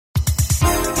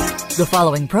The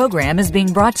following program is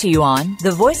being brought to you on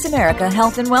the Voice America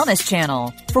Health and Wellness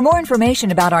Channel. For more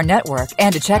information about our network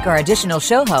and to check our additional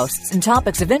show hosts and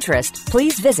topics of interest,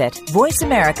 please visit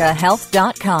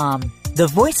voiceamericahealth.com. The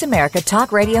Voice America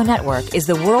Talk Radio Network is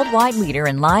the worldwide leader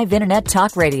in live Internet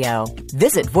talk radio.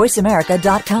 Visit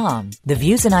voiceamerica.com. The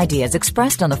views and ideas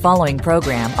expressed on the following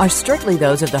program are strictly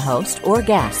those of the host or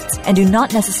guests and do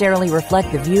not necessarily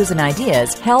reflect the views and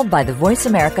ideas held by the Voice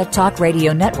America Talk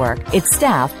Radio Network, its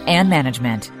staff, and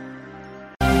management.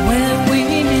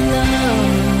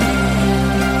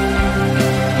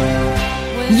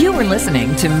 You are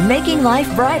listening to Making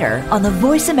Life Brighter on the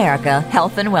Voice America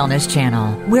Health and Wellness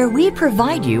Channel, where we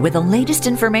provide you with the latest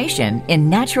information in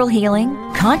natural healing,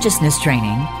 consciousness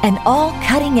training, and all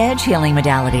cutting-edge healing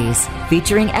modalities,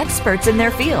 featuring experts in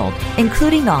their field,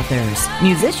 including authors,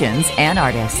 musicians, and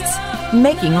artists.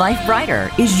 Making Life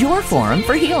Brighter is your forum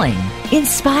for healing,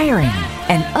 inspiring,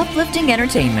 and uplifting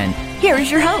entertainment. Here is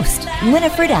your host,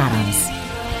 Winifred Adams.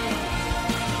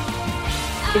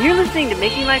 You're listening to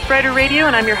Making Life Brighter Radio,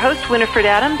 and I'm your host, Winifred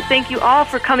Adams. Thank you all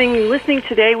for coming and listening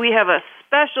today. We have a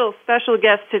special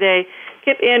guest today,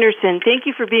 Kip Anderson. Thank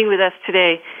you for being with us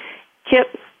today.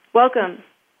 Kip, welcome.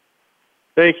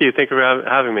 Thank you. Thank you for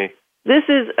having me. This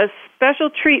is a special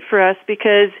treat for us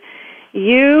because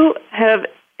you have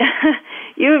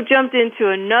you have jumped into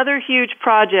another huge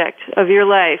project of your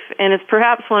life, and it's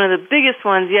perhaps one of the biggest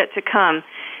ones yet to come.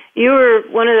 You were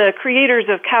one of the creators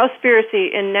of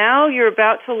Cowspiracy, and now you're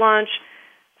about to launch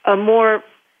a more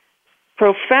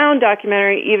profound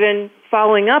documentary, even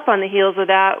following up on the heels of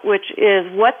that, which is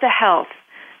What the Health.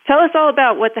 Tell us all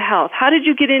about What the Health. How did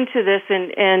you get into this,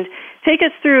 and take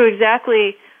us through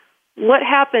exactly what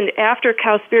happened after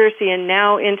Cowspiracy and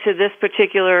now into this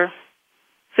particular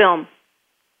film?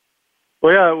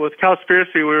 Well, yeah, with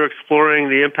Cowspiracy, we were exploring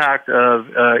the impact of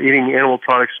eating animal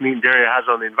products, meat and dairy has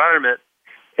on the environment.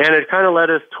 And it kind of led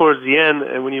us towards the end.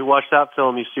 And when you watch that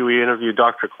film, you see we interviewed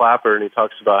Dr. Clapper, and he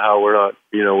talks about how we're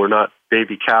not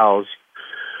baby cows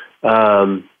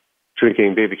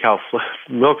drinking baby cow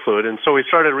milk fluid. And so we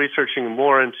started researching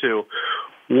more into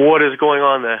what is going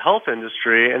on in the health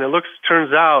industry. And it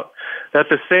turns out that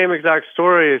the same exact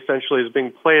story essentially is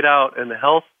being played out in the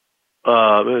health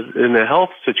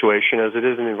situation as it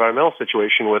is in the environmental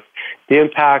situation, with the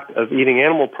impact of eating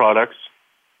animal products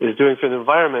is doing for the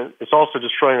environment. It's also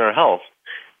destroying our health.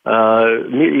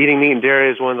 Eating meat and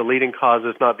dairy is one of the leading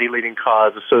causes, not the leading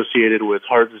cause, associated with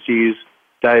heart disease,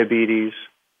 diabetes,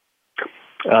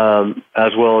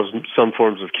 as well as some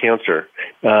forms of cancer.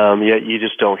 Yet you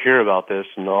just don't hear about this,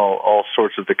 and all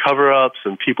sorts of the cover-ups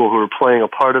and people who are playing a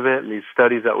part of it, and these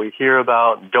studies that we hear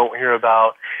about and don't hear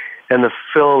about. And the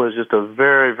film is just a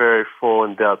very, very full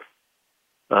and depth.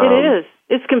 It is.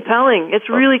 It's compelling. It's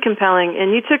really compelling.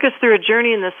 And you took us through a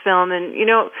journey in this film. And,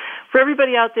 for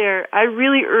everybody out there, I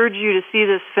really urge you to see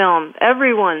this film.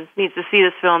 Everyone needs to see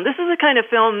this film. This is the kind of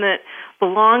film that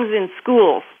belongs in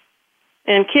schools.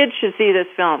 And kids should see this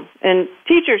film. And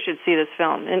teachers should see this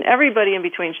film. And everybody in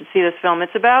between should see this film.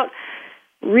 It's about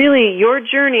really your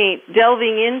journey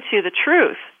delving into the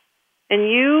truth. And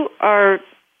you are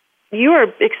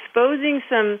exposing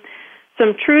some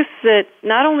truths that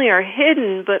not only are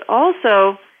hidden, but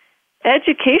also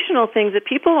educational things that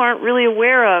people aren't really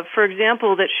aware of. For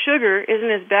example, that sugar isn't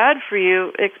as bad for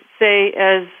you, say,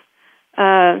 as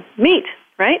meat,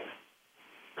 right?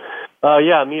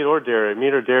 Yeah, meat or dairy.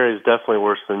 Meat or dairy is definitely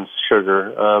worse than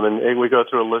sugar. And we go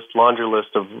through a laundry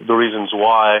list of the reasons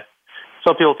why.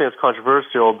 Some people think it's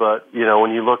controversial, but,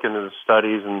 when you look into the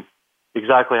studies and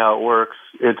exactly how it works,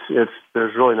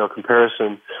 there's really no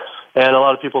comparison. And a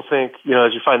lot of people think,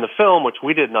 as you find the film, which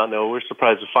we did not know, we're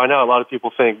surprised to find out, a lot of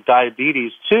people think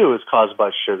diabetes, too, is caused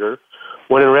by sugar,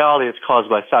 when in reality it's caused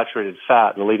by saturated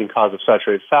fat, and the leading cause of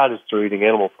saturated fat is through eating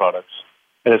animal products.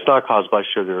 And it's not caused by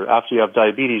sugar. After you have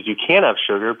diabetes, you can't have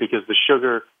sugar because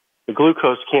the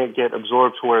glucose can't get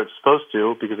absorbed to where it's supposed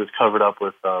to because it's covered up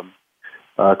with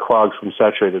clogged from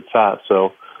saturated fat.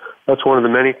 So that's one of the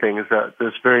many things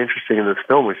that's very interesting in this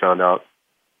film we found out.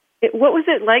 What was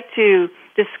it like to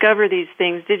discover these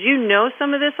things? Did you know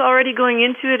some of this already going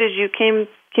into it as you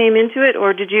came into it,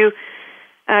 or did you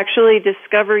actually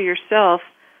discover yourself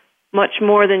much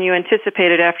more than you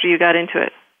anticipated after you got into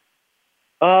it?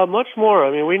 Much more. I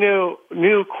mean, we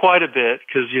knew quite a bit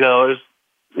because,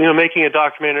 making a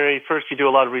documentary, first you do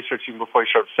a lot of research even before you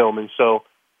start filming. So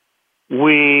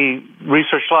we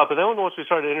researched a lot, but then once we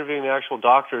started interviewing the actual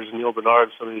doctors, Neil Bernard,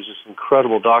 some of these just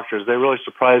incredible doctors, they really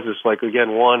surprised us. Like,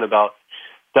 again, one about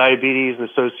diabetes and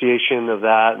association of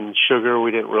that and sugar,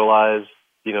 we didn't realize,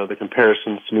 the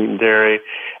comparisons to meat and dairy.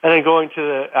 And then going to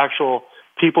the actual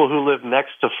people who live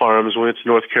next to farms when it's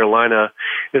North Carolina,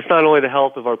 it's not only the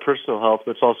health of our personal health,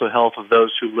 but it's also health of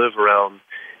those who live around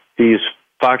these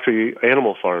factory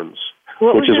animal farms,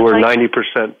 which is where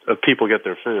 90% of people get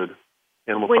their food,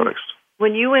 animal products.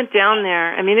 When you went down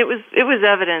there, I mean, it was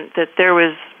evident that there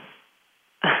was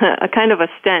a kind of a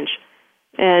stench,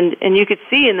 and you could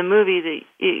see in the movie that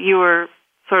you were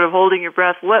sort of holding your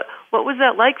breath. What was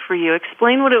that like for you?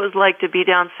 Explain what it was like to be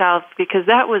down south, because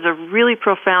that was a really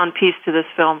profound piece to this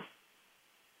film.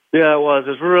 Yeah, it was.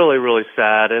 It was really, really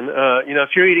sad. And, if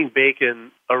you're eating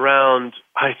bacon around,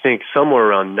 I think somewhere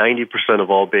around 90% of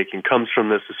all bacon comes from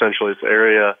this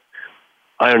area.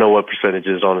 I don't know what percentage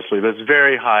it is, honestly, but it's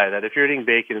very high that if you're eating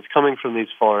bacon, it's coming from these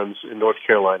farms in North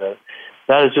Carolina.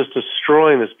 That is just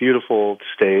destroying this beautiful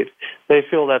state. They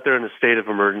feel that they're in a state of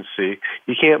emergency.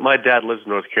 My dad lives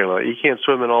in North Carolina. You can't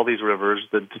swim in all these rivers.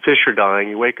 The fish are dying.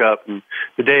 You wake up, and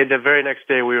the very next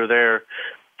day we were there,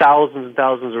 thousands and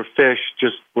thousands of fish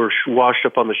just were washed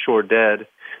up on the shore dead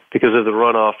because of the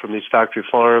runoff from these factory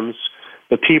farms.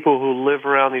 The people who live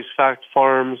around these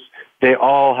farms, they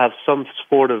all have some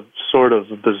sort of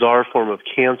bizarre form of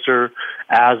cancer,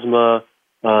 asthma,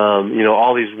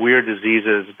 all these weird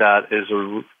diseases that is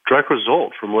a direct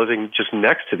result from living just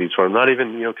next to these farms, not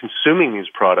even, consuming these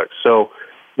products. So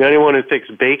anyone who thinks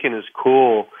bacon is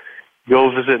cool, go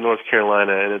visit North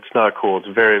Carolina, and it's not cool. It's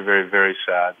very, very, very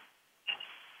sad.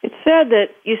 It's sad that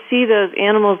you see those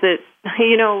animals that,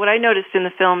 what I noticed in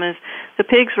the film is the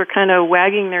pigs were kind of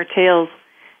wagging their tails,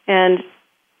 and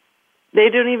they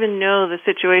don't even know the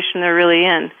situation they're really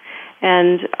in.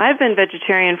 And I've been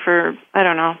vegetarian for,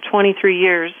 23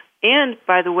 years. And,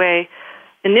 by the way,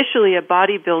 initially a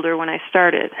bodybuilder when I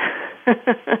started.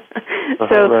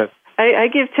 So right. I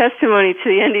give testimony to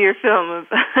the end of your film of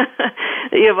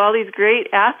that you have all these great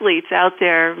athletes out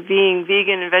there being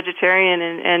vegan and vegetarian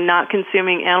and not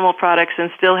consuming animal products and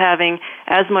still having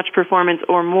as much performance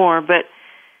or more. But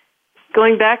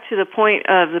going back to the point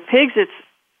of the pigs,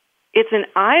 it's an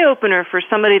eye-opener for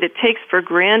somebody that takes for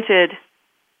granted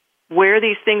where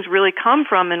these things really come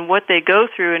from and what they go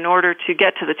through in order to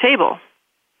get to the table.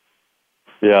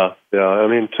 Yeah. I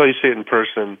mean, until you see it in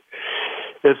person,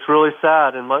 it's really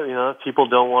sad, and people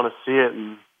don't want to see it,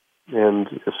 and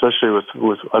especially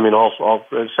with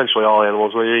essentially all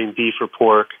animals, whether you're eating beef or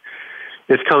pork,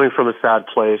 it's coming from a sad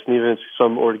place, and even if it's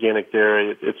some organic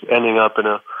dairy, it's ending up in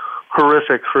a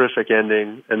horrific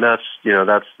ending, and that's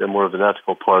more of the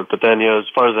ethical part. But then, as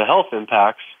far as the health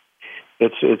impacts,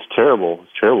 it's terrible.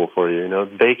 It's terrible for you.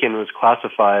 Bacon was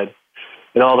classified,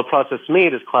 and all the processed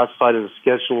meat is classified as a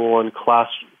Schedule 1, Class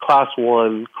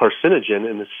 1 carcinogen.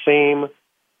 In the same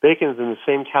bacon's in the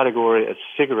same category as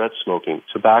cigarette smoking,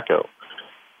 tobacco.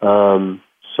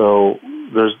 So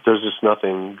there's just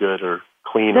nothing good or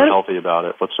clean or healthy about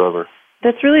it whatsoever.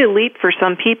 That's really a leap for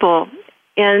some people.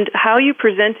 And how you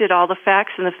presented all the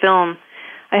facts in the film,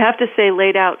 I have to say,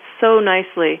 laid out so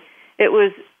nicely. It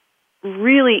was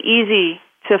really easy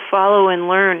to follow and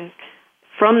learn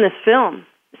from this film.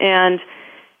 And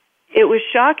it was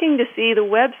shocking to see the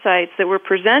websites that were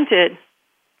presented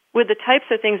with the types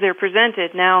of things they're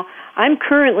presented. Now, I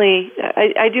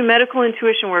do medical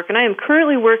intuition work, and I am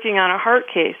currently working on a heart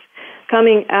case.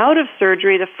 Coming out of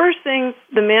surgery, the first thing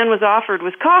the man was offered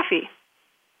was coffee.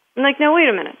 I'm like, now, wait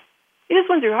a minute. He just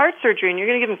went through heart surgery, and you're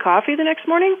going to give him coffee the next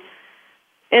morning?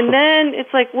 And then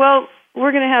it's like, well,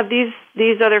 we're going to have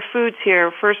these other foods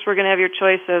here. First, we're going to have your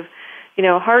choice of,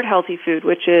 heart-healthy food,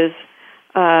 which is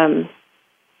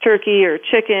turkey or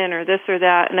chicken or this or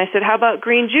that. And I said, how about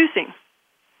green juicing?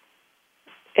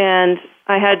 And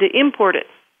I had to import it.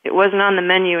 It wasn't on the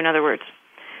menu, in other words.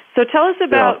 So tell us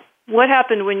about what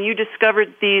happened when you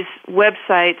discovered these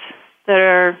websites that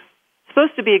are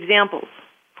supposed to be examples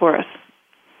for us.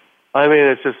 I mean,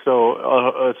 it's just so,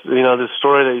 the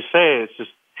story that you say, it's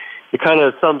just, it kind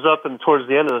of sums up towards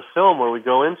the end of the film where we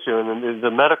go into, and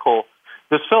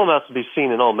this film has to be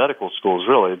seen in all medical schools,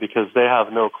 really, because they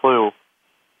have no clue.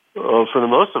 For the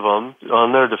most of them,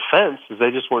 on their defense, is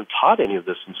they just weren't taught any of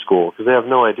this in school because they have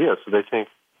no idea. So they think,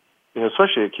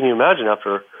 especially, can you imagine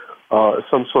after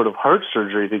some sort of heart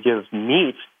surgery to give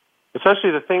meat,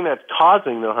 especially the thing that's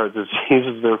causing the heart disease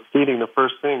is they're feeding the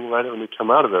first thing right when you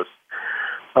come out of this.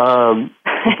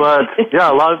 But yeah,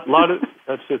 a lot of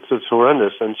it's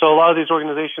horrendous. And so a lot of these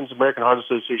organizations, American Heart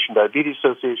Association, Diabetes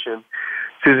Association,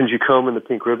 Susan G. Komen, the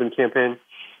Pink Ribbon Campaign,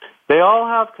 they all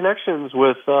have connections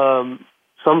with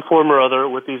some form or other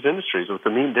with these industries, with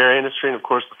the meat and dairy industry, and of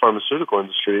course the pharmaceutical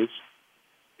industries.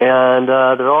 And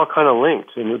they're all kind of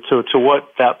linked. And to what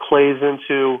that plays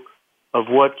into of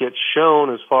what gets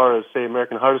shown as far as, say,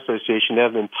 American Heart Association, they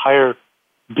have an entire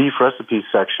beef recipe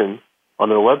section on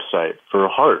their website for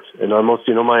heart. And almost,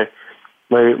 my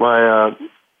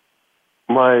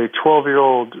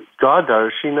 12-year-old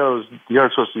goddaughter, she knows you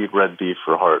aren't supposed to eat red beef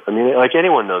for heart. I mean, like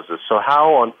anyone knows this. So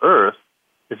how on earth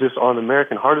is this on the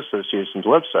American Heart Association's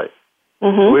website?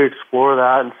 Mm-hmm. We explore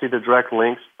that and see the direct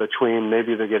links between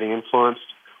maybe they're getting influenced.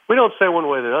 We don't say one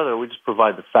way or the other. We just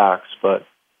provide the facts, but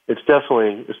it's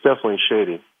definitely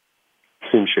shady.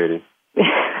 Seems shady.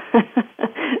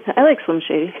 I like Slim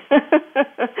Shady.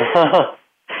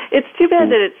 It's too bad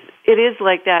that it is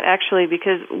like that, actually,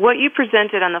 because what you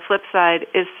presented on the flip side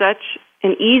is such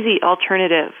an easy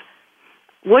alternative.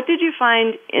 What did you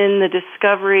find in the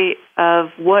discovery of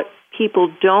what people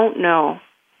don't know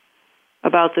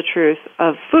about the truth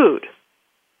of food?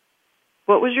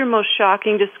 What was your most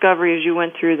shocking discovery as you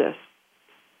went through this?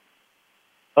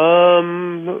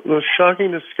 The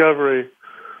shocking discovery.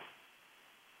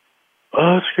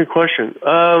 Oh, that's a good question.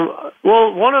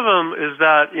 Well, one of them is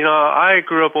that, I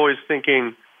grew up always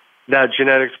thinking that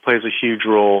genetics plays a huge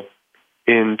role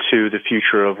into the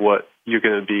future of what you're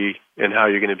going to be and how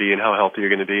you're going to be and how healthy you're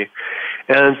going to be.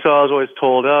 And so I was always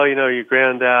told, your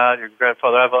granddad, your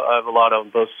grandfather, I have a lot on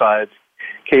both sides,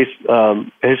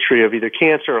 history of either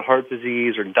cancer or heart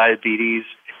disease or diabetes.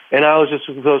 And I was just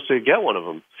supposed to get one of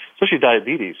them, especially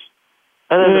diabetes.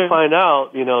 And then to find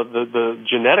out, the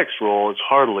genetics role is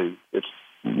it's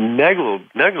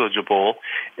negligible.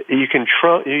 You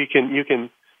can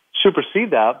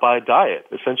supersede that by diet,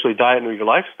 essentially diet and your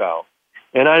lifestyle.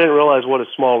 And I didn't realize what a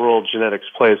small role genetics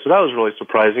plays. So that was really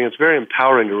surprising. It's very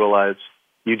empowering to realize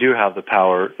you do have the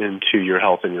power into your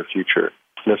health and your future.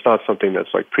 And it's not something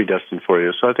that's like predestined for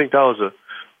you. So I think that was a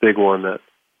big one that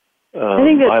I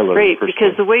think that's great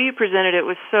because the way you presented it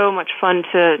was so much fun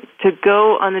to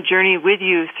go on the journey with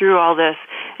you through all this.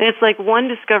 And it's like one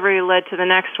discovery led to the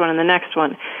next one and the next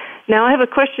one. Now I have a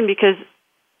question because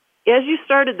as you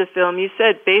started the film, you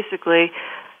said basically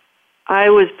I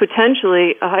was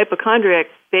potentially a hypochondriac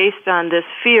based on this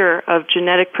fear of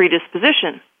genetic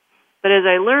predisposition. But as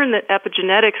I learned that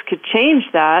epigenetics could change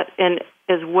that, and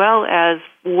as well as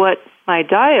what my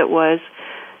diet was,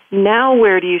 now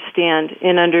where do you stand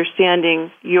in understanding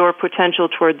your potential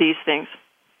toward these things?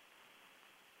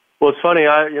 Well, it's funny.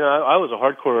 I was a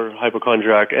hardcore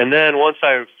hypochondriac, and then once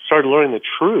I started learning the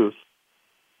truth,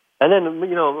 and then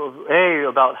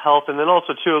about health, and then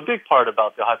also too a big part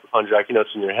about the hypochondriac, it's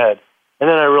in your head. And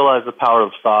then I realized the power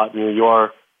of thought. You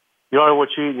are what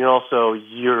you eat, and also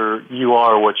you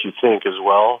are what you think as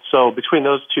well. So between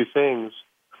those two things,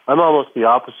 I'm almost the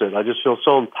opposite. I just feel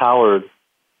so empowered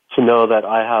to know that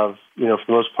I have, for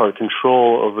the most part,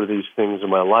 control over these things in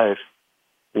my life,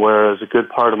 whereas a good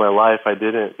part of my life I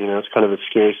didn't. It's kind of a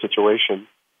scary situation.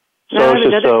 So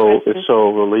it's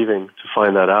so relieving to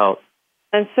find that out.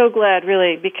 I'm so glad,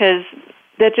 really, because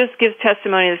that just gives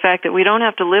testimony to the fact that we don't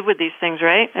have to live with these things,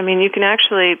 right? I mean, you can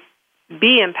actually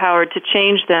be empowered to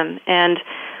change them. And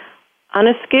on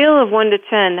a scale of 1 to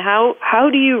 10, how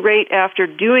do you rate after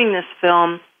doing this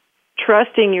film,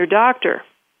 trusting your doctor?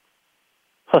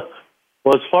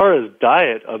 Well, as far as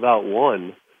diet, about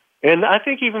 1. And I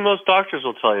think even most doctors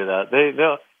will tell you that.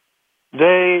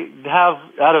 They have,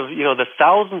 out of, the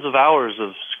thousands of hours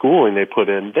of schooling they put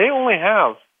in, they only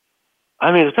have,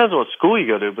 it depends on what school you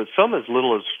go to, but some as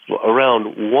little as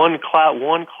around one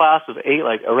class of 8,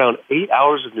 like around 8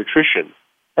 hours of nutrition.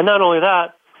 And not only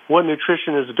that, what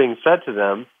nutrition is being fed to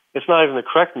them, it's not even the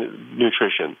correct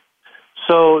nutrition.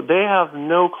 So they have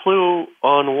no clue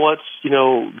on what's,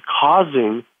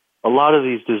 causing a lot of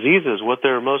these diseases. What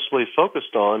they're mostly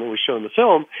focused on, and we show in the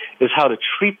film, is how to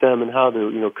treat them and how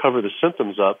to, cover the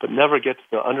symptoms up, but never get to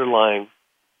the underlying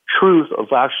truth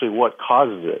of actually what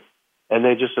causes it. And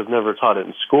they just have never taught it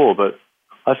in school. But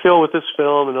I feel with this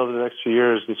film and over the next few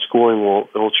years, the schooling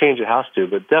will change. It has to,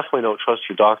 but definitely don't trust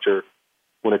your doctor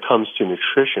when it comes to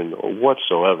nutrition or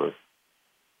whatsoever.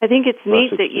 I think it's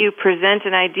neat that you present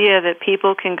an idea that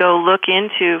people can go look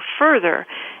into further.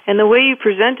 And the way you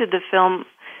presented the film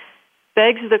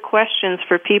begs the questions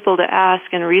for people to ask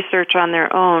and research on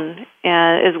their own,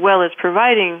 as well as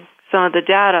providing some of the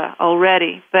data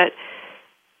already. But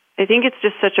I think it's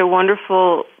just such a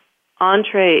wonderful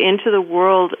entree into the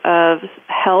world of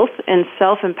health and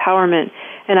self-empowerment.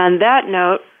 And on that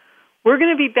note, we're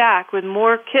going to be back with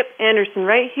more Kip Anderson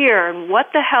right here on What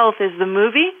the Health is the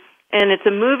Movie. And it's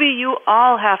a movie you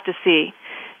all have to see.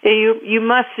 You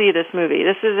must see this movie.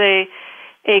 This is a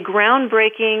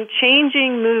groundbreaking,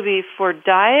 changing movie for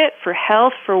diet, for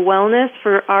health, for wellness,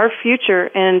 for our future,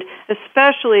 and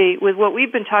especially with what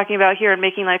we've been talking about here on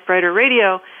Making Life Brighter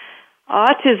Radio,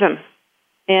 autism.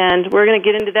 And we're going to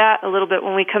get into that a little bit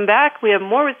when we come back. We have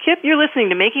more with Kip. You're listening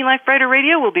to Making Life Brighter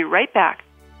Radio. We'll be right back.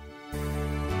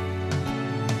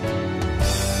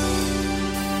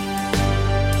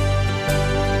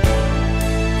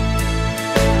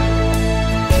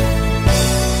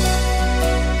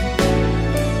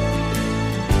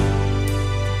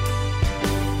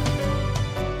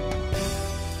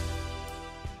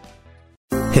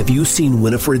 Have you seen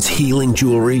Winifred's healing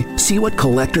jewelry? See what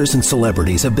collectors and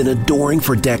celebrities have been adoring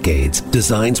for decades.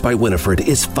 Designs by Winifred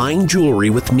is fine jewelry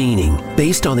with meaning,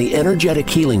 based on the energetic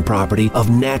healing property of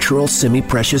natural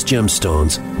semi-precious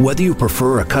gemstones. Whether you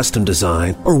prefer a custom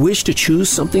design or wish to choose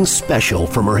something special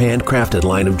from her handcrafted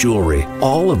line of jewelry,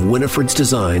 all of Winifred's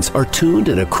designs are tuned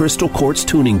in a crystal quartz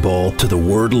tuning bowl to the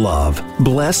word love.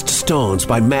 Blessed stones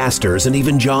by masters and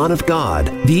even John of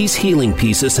God, these healing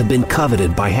pieces have been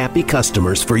coveted by happy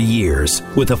customers for years.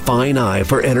 With a fine eye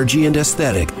for energy and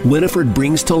aesthetic, Winifred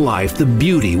brings to life the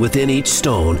beauty within each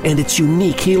stone and its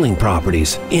unique healing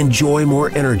properties. Enjoy more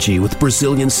energy with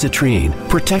Brazilian citrine.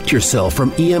 Protect yourself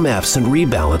from EMFs and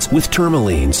rebalance with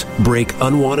tourmalines. Break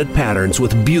unwanted patterns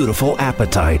with beautiful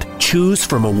apatite. Choose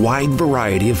from a wide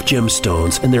variety of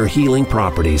gemstones and their healing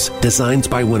properties. Designs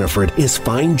by Winifred is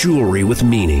fine jewelry with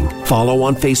meaning. Follow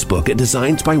on Facebook at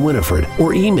Designs by Winifred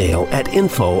or email at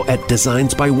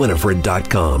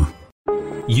info@designsbywinifred.com.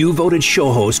 You voted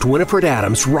show host Winifred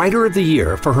Adams Writer of the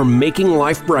Year for her Making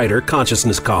Life Brighter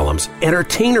consciousness columns,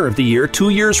 Entertainer of the Year 2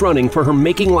 years running for her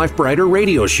Making Life Brighter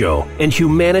radio show, and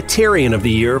Humanitarian of the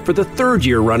Year for the 3rd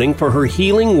year running for her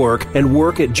healing work and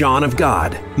work at John of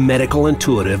God. Medical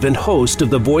intuitive and host of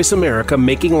the Voice America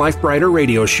Making Life Brighter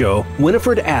radio show,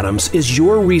 Winifred Adams is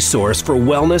your resource for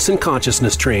wellness and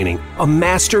consciousness training. A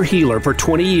master healer for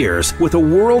 20 years with a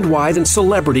worldwide and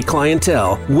celebrity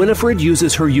clientele, Winifred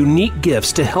uses her unique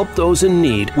gifts to help those in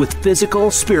need with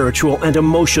physical, spiritual, and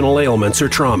emotional ailments or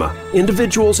trauma.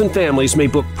 Individuals and families may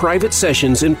book private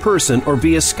sessions in person or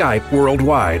via Skype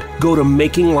worldwide. Go to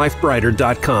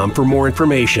makinglifebrighter.com for more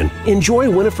information. Enjoy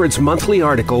Winifred's monthly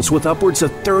articles with upwards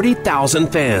of 30,000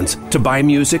 fans. To buy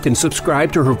music and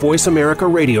subscribe to her Voice America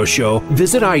radio show,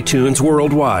 visit iTunes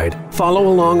worldwide. Follow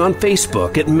along on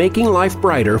Facebook at Making Life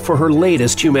Brighter for her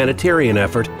latest humanitarian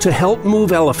effort to help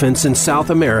move elephants in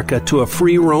South America to a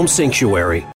free roam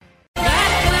sanctuary.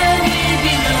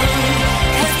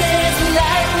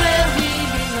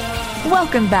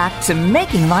 Welcome back to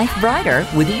Making Life Brighter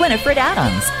with Winifred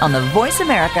Adams on the Voice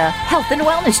America Health and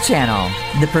Wellness Channel,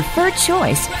 the preferred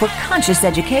choice for conscious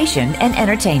education and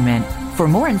entertainment. For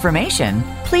more information,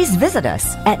 please visit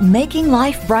us at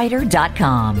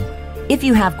makinglifebrighter.com. If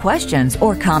you have questions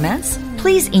or comments,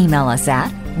 please email us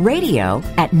at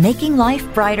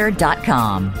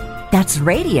radio@makinglifebrighter.com. That's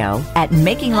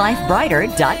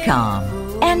radio@makinglifebrighter.com.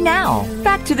 And now,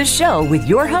 back to the show with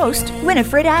your host,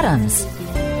 Winifred Adams.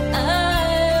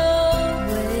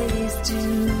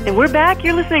 And we're back.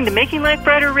 You're listening to Making Life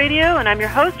Brighter Radio, and I'm your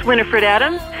host, Winifred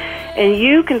Adams. And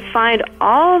you can find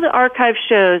all the archive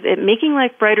shows at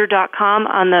makinglifebrighter.com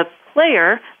on the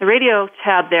player, the radio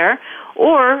tab there.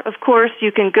 Or, of course,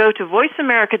 you can go to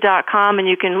voiceamerica.com and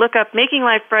you can look up Making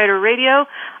Life Brighter Radio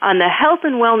on the Health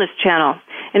and Wellness Channel.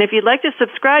 And if you'd like to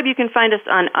subscribe, you can find us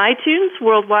on iTunes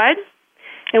worldwide.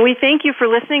 And we thank you for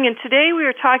listening. And today we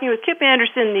are talking with Kip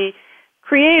Anderson, the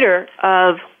creator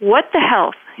of What the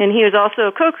Health. And he is also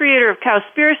a co-creator of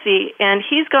Cowspiracy. And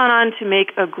he's gone on to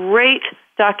make a great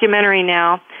documentary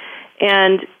now.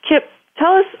 And Kip,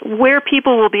 tell us where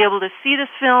people will be able to see this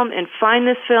film and find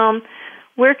this film.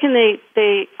 Where can they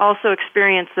also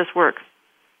experience this work?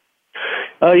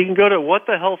 You can go to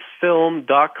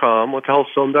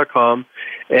whatthehealthfilm.com,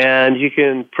 and you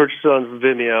can purchase it on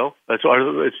Vimeo. It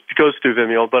goes through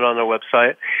Vimeo, but on our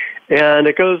website. And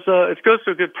it goes to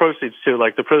good proceeds, too.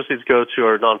 Like, the proceeds go to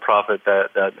our nonprofit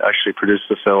that actually produced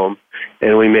the film,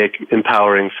 and we make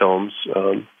empowering films.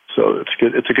 So it's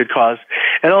good. It's a good cause.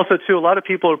 And also, too, a lot of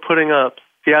people are putting up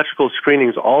theatrical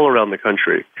screenings all around the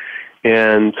country.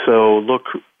 And so look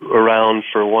around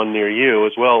for one near you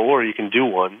as well, or you can do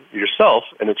one yourself,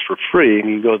 and it's for free, and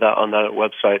you can go on that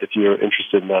website if you're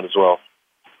interested in that as well.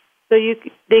 So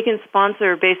they can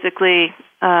sponsor, basically,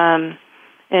 an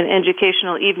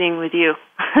educational evening with you.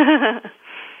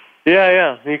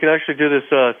 Yeah. You can actually do this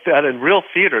at a real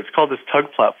theater. It's called this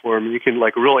Tug Platform. You can,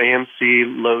 like, real AMC,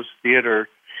 Lowe's Theater,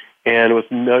 and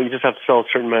you just have to sell a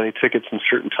certain amount of tickets in a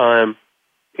certain time.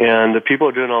 And the people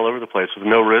are doing it all over the place with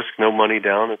no risk, no money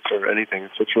down, or anything.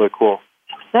 So it's really cool.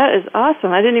 That is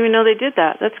awesome. I didn't even know they did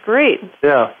that. That's great.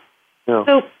 Yeah.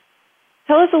 So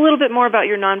tell us a little bit more about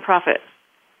your nonprofit.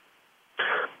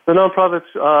 The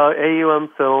nonprofit's AUM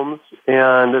Films,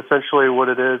 and essentially what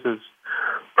it is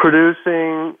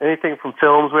producing anything from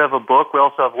films. We have a book. We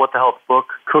also have What the Health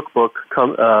cookbook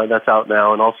that's out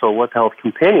now, and also What the Health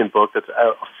companion book that's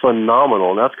phenomenal,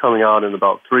 and that's coming out in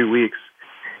about 3 weeks.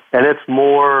 And it's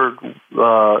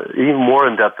even more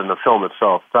in-depth than the film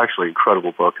itself. It's actually an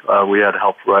incredible book. We had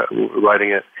help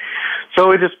writing it. So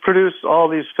we just produce all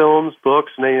these films,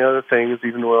 books, and any other things,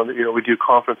 even though we do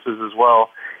conferences as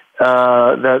well,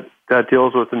 that that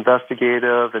deals with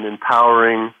investigative and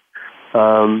empowering,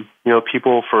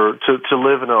 people to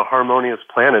live in a harmonious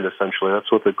planet. Essentially,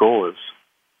 that's what the goal is.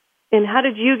 And how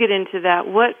did you get into that?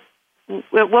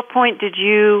 At what point did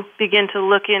you begin to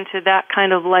look into that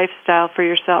kind of lifestyle for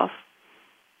yourself?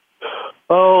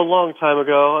 Oh, a long time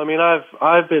ago. I mean,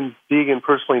 I've been vegan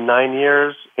personally 9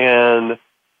 years, and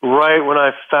right when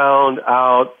I found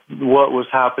out what was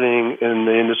happening in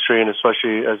the industry, and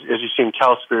especially as you see in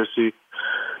Cowspiracy,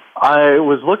 I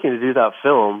was looking to do that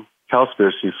film,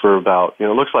 Cowspiracy, for about, it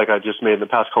looks like I just made in the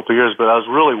past couple of years, but I was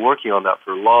really working on that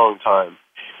for a long time,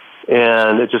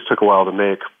 and it just took a while to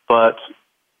make. But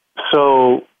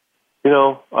so,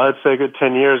 I'd say a good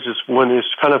 10 years just when it's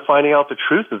kind of finding out the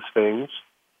truth of things,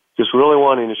 just really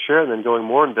wanting to share it and then going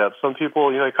more in depth. Some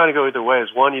people, you kind of go either ways.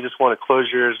 One, you just want to close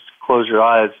your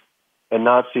eyes and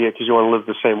not see it because you want to live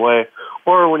the same way.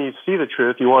 Or when you see the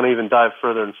truth, you want to even dive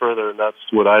further and further, and that's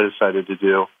what I decided to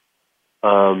do.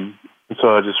 And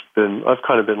so I've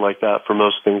kind of been like that for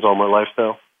most things all my life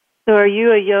now. So are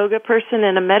you a yoga person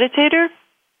and a meditator?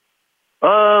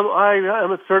 I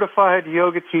am a certified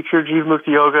yoga teacher, Jivamukta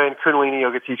yoga and Kundalini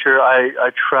yoga teacher.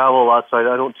 I travel a lot, so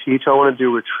I don't teach. I want to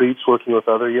do retreats working with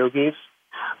other yogis.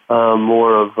 But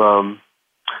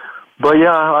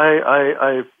yeah,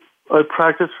 I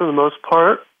practice for the most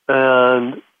part,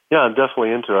 and yeah, I'm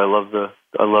definitely into it. I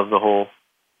love the whole.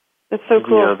 That's so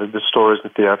cool. The stories, the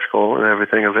theatrical, and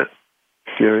everything of it.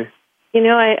 Theory.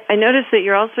 I noticed that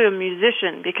you're also a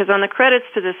musician, because on the credits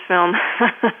to this film,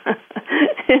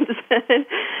 it said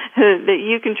that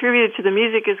you contributed to the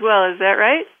music as well. Is that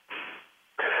right?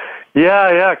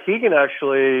 Yeah. Keegan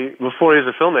actually, before he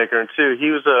was a filmmaker, too,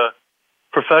 he was a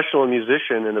professional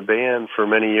musician in a band for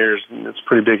many years, and it's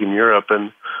pretty big in Europe.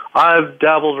 And I've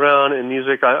dabbled around in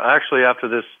music. I actually, after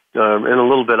this, in a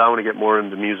little bit, I want to get more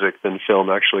into music than film,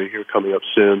 actually, here coming up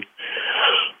soon.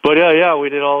 But yeah, we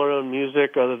did all our own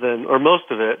music,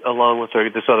 most of it, along with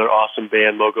this other awesome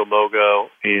band, Mogo Mogo,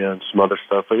 and some other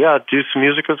stuff. But yeah, do some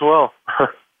music as well.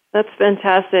 That's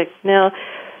fantastic. Now,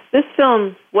 this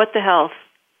film, What the Health,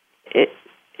 it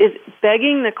is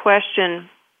begging the question,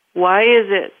 why is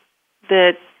it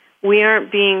that we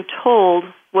aren't being told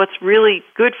what's really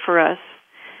good for us,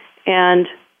 and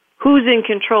who's in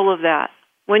control of that?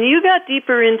 When you got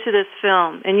deeper into this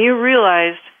film and you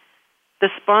realized the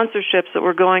sponsorships that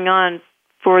were going on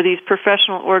for these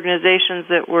professional organizations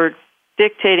that were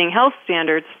dictating health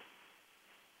standards,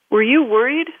 were you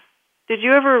worried? Did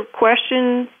you ever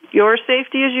question your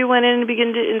safety as you went in and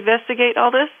began to investigate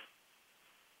all this?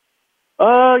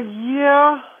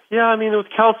 Yeah. I mean, with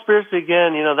Cowspiracy,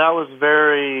 again, that was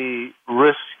very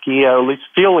risky, at least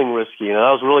feeling risky.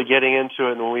 That was really getting into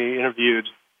it, and when we interviewed,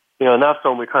 in that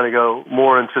film, we kind of go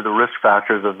more into the risk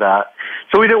factors of that.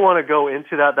 So we didn't want to go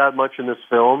into that much in this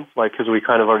film, because we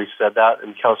kind of already said that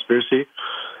in Cowspiracy.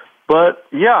 But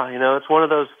yeah, it's one of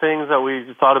those things that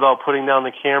we thought about putting down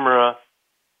the camera,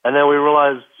 and then we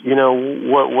realized,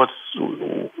 what's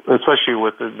especially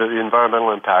with the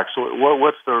environmental impacts.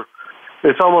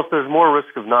 It's almost, there's more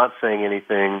risk of not saying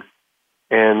anything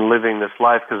and living this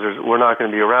life, because we're not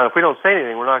going to be around. If we don't say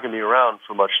anything, we're not going to be around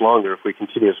for much longer if we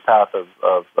continue this path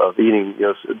of eating,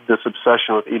 this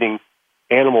obsession with eating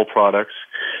animal products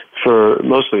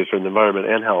mostly for the environment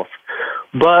and health.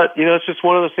 But, it's just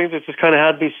one of those things that just kind of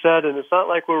had to be said, and it's not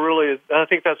like I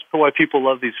think that's why people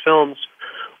love these films.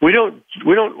 We're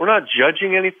not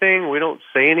judging anything. We don't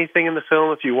say anything in the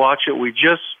film. If you watch it, we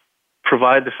just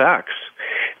provide the facts,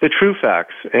 the true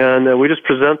facts, and we just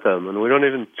present them, and we don't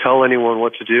even tell anyone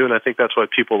what to do. And I think that's why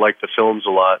people like the films a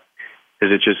lot,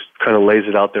 is it just kind of lays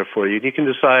it out there for you. You can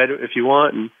decide if you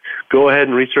want and go ahead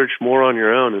and research more on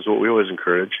your own, is what we always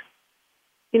encourage.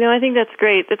 I think that's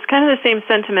great. It's kind of the same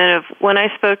sentiment of when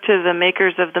I spoke to the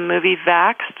makers of the movie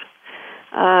Vaxxed.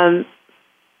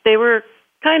 They were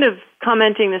kind of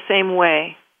commenting the same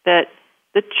way, that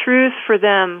the truth for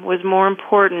them was more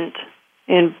important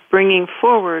in bringing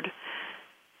forward,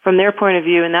 from their point of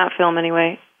view in that film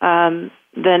anyway, than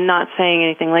not saying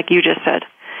anything like you just said.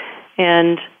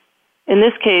 And in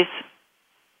this case,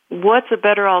 what's a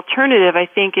better alternative, I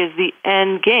think, is the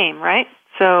end game, right?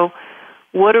 So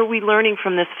what are we learning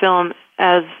from this film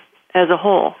as a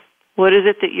whole? What is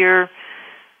it that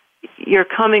you're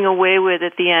coming away with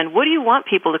at the end? What do you want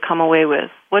people to come away with?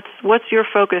 What's your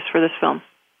focus for this film?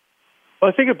 Well,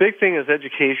 I think a big thing is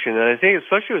education, and I think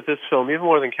especially with this film, even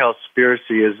more than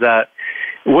Cowspiracy, is that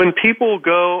when people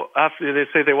go after they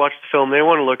say they watch the film, they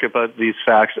want to look at these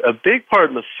facts. A big part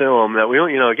in the film that we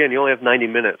don't, again, you only have 90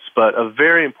 minutes, but a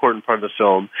very important part of the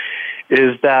film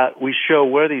is that we show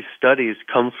where these studies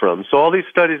come from. So all these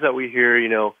studies that we hear,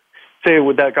 say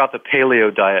that got the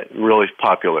paleo diet really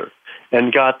popular.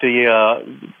 and got the,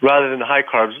 rather than high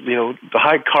carbs, the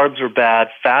high carbs are bad,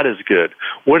 fat is good.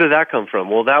 Where did that come from?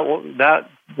 Well, that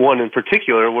one in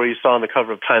particular, where you saw on the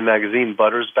cover of Time magazine,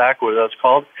 Butter's Back, what that's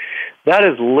called, that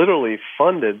is literally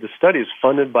funded, the study is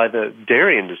funded by the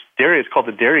dairy industry. It's called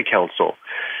the Dairy Council.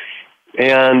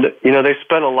 And, they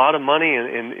spent a lot of money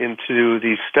into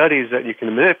these studies that you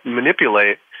can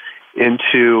manipulate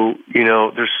into,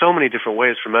 there's so many different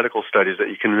ways for medical studies that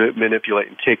you can manipulate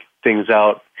and take things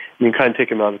out. You can kind of take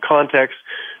them out of context,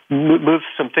 move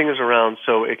some things around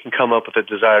so it can come up with a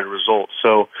desired result.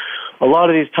 So a lot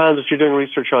of these times, if you're doing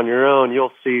research on your own,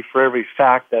 you'll see for every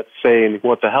fact that's saying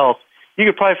what the health, you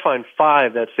could probably find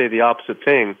 5 that say the opposite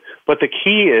thing. But the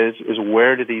key is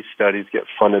where do these studies get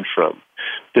funded from?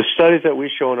 The studies that we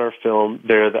show in our film,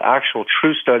 they're the actual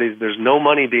true studies. There's no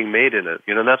money being made in it.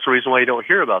 And that's the reason why you don't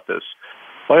hear about this.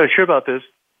 Why don't you hear about this?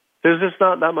 There's just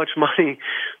not that much money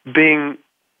being,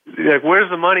 where's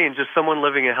the money in just someone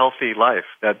living a healthy life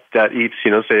that eats,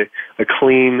 say, a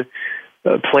clean,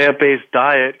 plant-based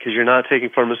diet because you're not taking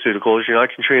pharmaceuticals, you're not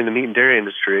contributing to the meat and dairy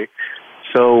industry.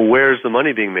 So where's the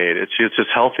money being made? It's just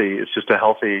healthy. It's just a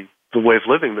healthy way of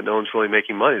living, but no one's really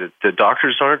making money. The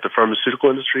doctors aren't. The pharmaceutical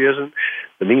industry isn't.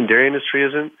 The meat and dairy industry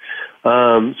isn't.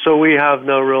 So we have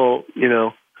no real,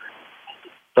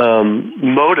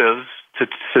 motives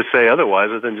to say otherwise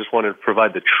other than just want to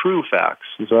provide the true facts.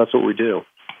 And so that's what we do.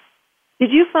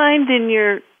 Did you find in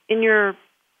your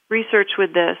research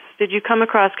with this, did you come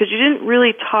across, because you didn't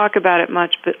really talk about it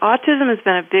much, but autism has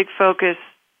been a big focus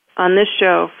on this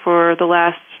show for the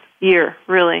last year,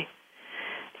 really.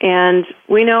 And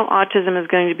we know autism is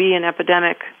going to be an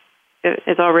epidemic.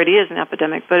 It already is an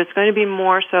epidemic, but it's going to be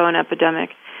more so an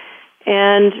epidemic.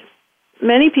 And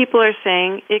many people are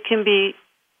saying it can be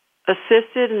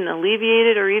assisted and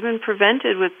alleviated or even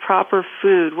prevented with proper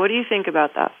food. What do you think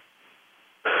about that?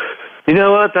 You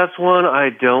know what? That's one I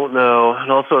don't know.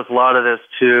 And also with a lot of this,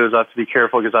 too, is I have to be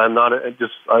careful because I'm not,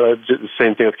 the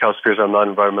same thing with Cowspiracy, I'm not an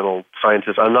environmental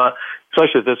scientist. I'm not,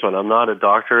 especially with this one, I'm not a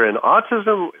doctor. And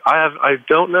autism, I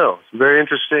don't know. It's a very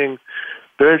interesting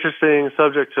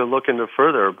subject to look into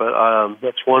further. But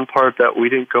that's one part that we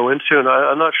didn't go into, and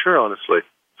I'm not sure, honestly.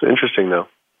 It's interesting, though.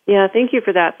 Yeah, thank you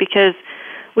for that, because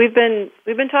we've been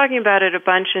talking about it a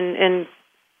bunch, and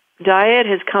diet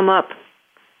has come up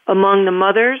among the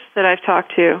mothers that I've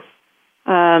talked to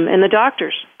and the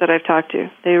doctors that I've talked to.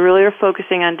 They really are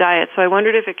focusing on diet. So I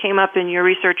wondered if it came up in your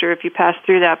research or if you passed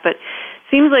through that. But it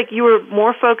seems like you were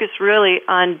more focused really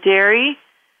on dairy,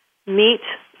 meat,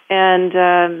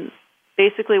 and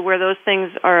basically where those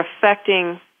things are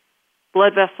affecting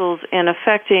blood vessels and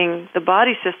affecting the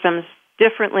body systems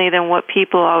differently than what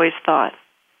people always thought.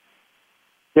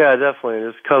 Yeah, definitely.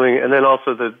 It's coming, and then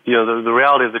also the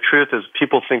reality of the truth is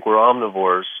people think we're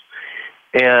omnivores,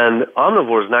 and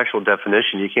omnivore is an actual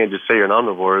definition. You can't just say you're an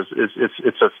omnivore.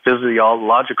 It's a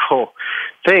physiological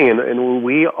thing, and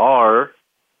we are,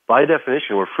 by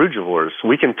definition, we're frugivores.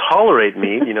 We can tolerate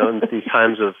meat, in these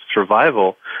times of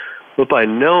survival, but by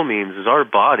no means is our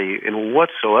body in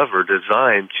whatsoever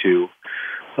designed to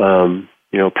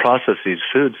process these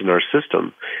foods in our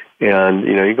system. And,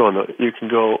 you can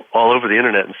go all over the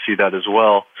internet and see that as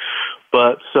well.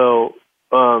 But so,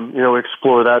 we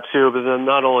explore that too, but then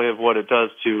not only of what it does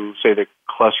to, say, the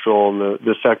cholesterol and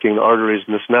the affecting the arteries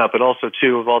and this and that, but also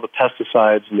too of all the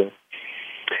pesticides and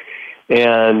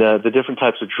the different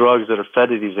types of drugs that are fed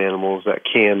to these animals that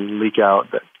can leak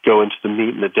out, that go into the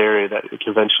meat and the dairy, that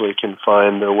eventually can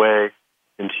find their way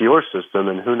into your system.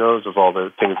 And who knows of all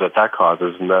the things that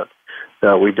causes, and that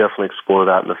we definitely explore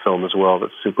that in the film as well.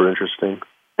 That's super interesting.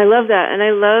 I love that, and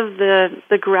I love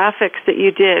the graphics that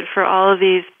you did for all of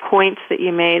these points that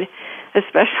you made,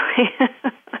 especially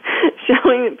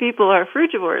showing that people are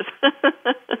frugivores,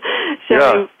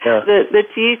 showing the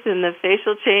teeth and the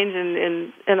facial change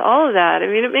and all of that. I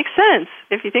mean, it makes sense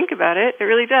if you think about it. It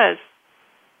really does.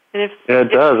 And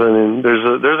it does. I mean,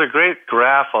 there's a great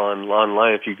graph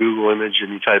online if you Google image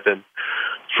and you type in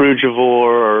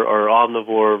frugivore or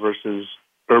omnivore versus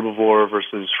herbivore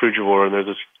versus frugivore, and there's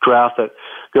this graph that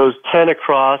goes 10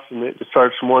 across, and it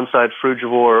starts from one side,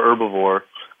 frugivore or herbivore,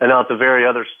 and out the very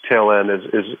other tail end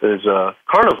is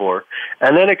carnivore,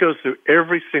 and then it goes through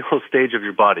every single stage of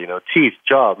your body, teeth,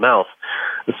 jaw, mouth,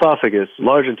 esophagus,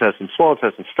 large intestine, small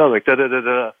intestine, stomach,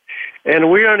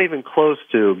 and we aren't even close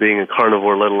to being a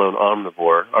carnivore, let alone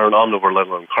omnivore, or an omnivore, let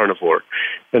alone carnivore.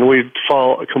 And we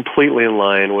fall completely in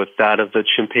line with that of the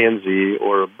chimpanzee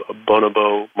or a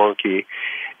bonobo monkey,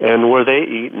 and where they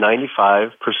eat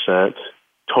 95%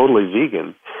 totally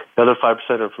vegan. The other 5%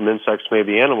 are from insects,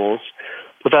 maybe animals,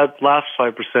 but that last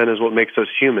 5% is what makes us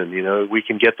human. We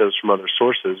can get those from other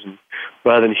sources. And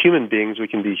rather than human beings, we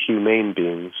can be humane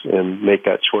beings and make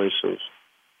that choice of,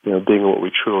 being what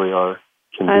we truly are.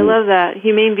 I love that.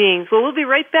 Humane beings. Well, we'll be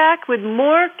right back with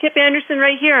more Kip Anderson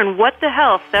right here on What the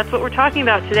Health. That's what we're talking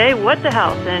about today, What the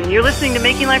Health. And you're listening to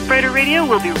Making Life Brighter Radio.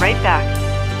 We'll be right back.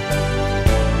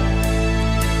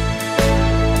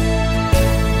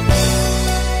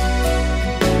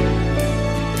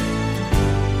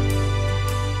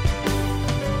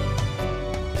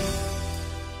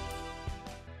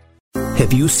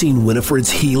 Have you seen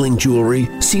Winifred's healing jewelry?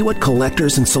 See what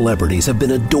collectors and celebrities have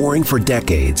been adoring for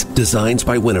decades. Designs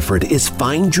by Winifred is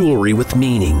fine jewelry with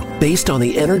meaning, based on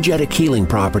the energetic healing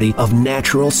property of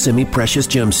natural semi-precious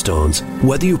gemstones.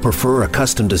 Whether you prefer a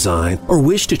custom design or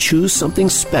wish to choose something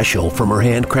special from her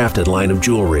handcrafted line of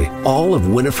jewelry, all of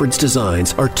Winifred's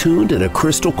designs are tuned in a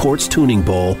crystal quartz tuning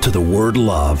bowl to the word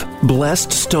love.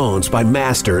 Blessed stones by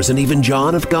masters and even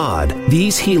John of God,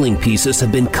 these healing pieces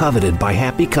have been coveted by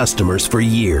happy customers for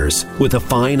years. With a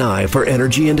fine eye for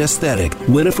energy and aesthetic,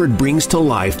 Winifred brings to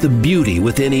life the beauty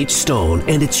within each stone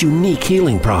and its unique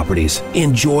healing properties.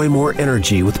 Enjoy more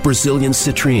energy with Brazilian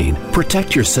citrine.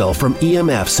 Protect yourself from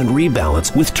EMFs and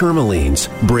rebalance with tourmalines.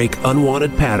 Break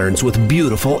unwanted patterns with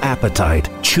beautiful apatite.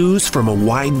 Choose from a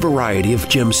wide variety of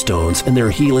gemstones and their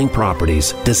healing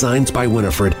properties. Designs by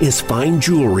Winifred is fine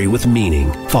jewelry with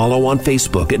meaning. Follow on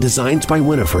Facebook at Designs by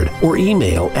Winifred or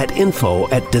email at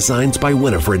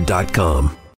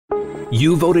info@designsbywinifred.com.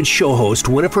 You voted show host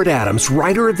Winifred Adams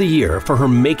Writer of the Year for her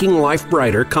Making Life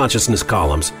Brighter consciousness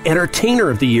columns, Entertainer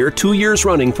of the Year 2 years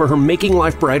running for her Making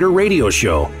Life Brighter radio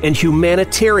show, and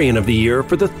Humanitarian of the Year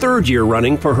for the 3rd year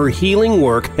running for her healing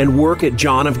work and work at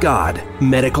John of God.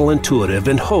 Medical intuitive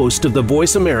and host of the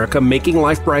Voice America Making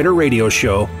Life Brighter radio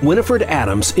show, Winifred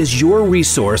Adams is your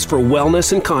resource for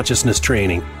wellness and consciousness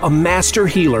training. A master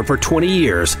healer for 20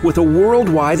 years with a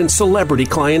worldwide and celebrity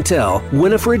clientele,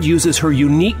 Winifred uses her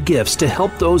unique gifts to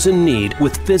help those in need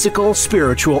with physical,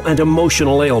 spiritual, and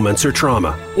emotional ailments or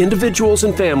trauma. Individuals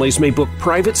and families may book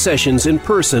private sessions in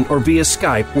person or via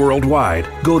Skype worldwide.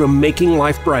 Go to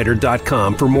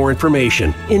makinglifebrighter.com for more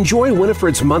information. Enjoy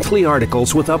Winifred's monthly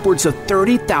articles with upwards of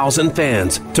 30,000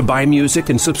 fans. To buy music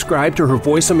and subscribe to her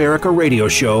Voice America radio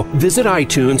show, visit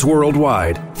iTunes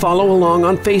worldwide. Follow along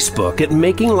on Facebook at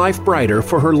Making Life Brighter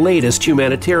for her latest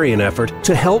humanitarian effort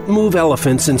to help move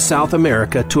elephants in South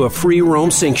America to a free roam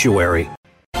sanctuary.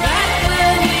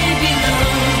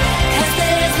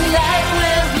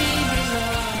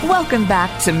 Welcome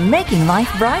back to Making Life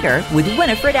Brighter with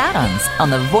Winifred Adams on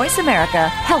the Voice America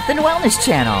Health and Wellness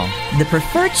Channel, the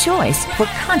preferred choice for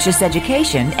conscious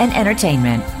education and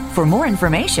entertainment. For more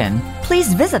information,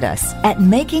 please visit us at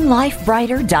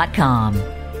makinglifebrighter.com.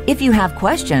 If you have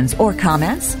questions or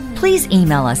comments, please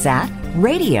email us at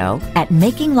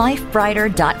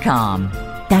radio@makinglifebrighter.com.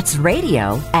 That's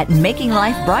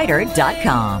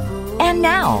radio@makinglifebrighter.com. And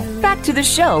now, back to the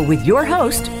show with your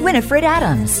host, Winifred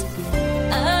Adams.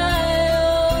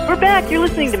 We're back. You're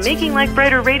listening to Making Life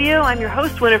Brighter Radio. I'm your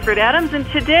host, Winifred Adams, and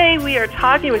today we are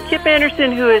talking with Kip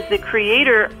Anderson, who is the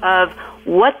creator of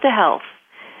What the Health.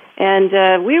 And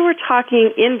we were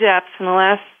talking in depth in the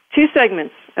last 2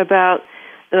 segments about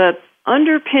the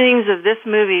underpinnings of this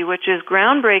movie, which is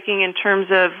groundbreaking in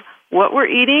terms of what we're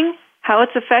eating, how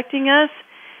it's affecting us,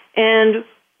 and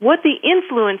what the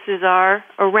influences are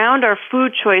around our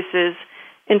food choices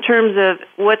in terms of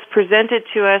what's presented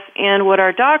to us and what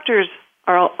our doctors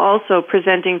are also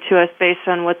presenting to us based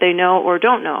on what they know or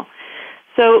don't know.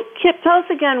 So, Kip, tell us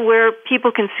again where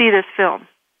people can see this film.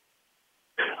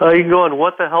 You can go on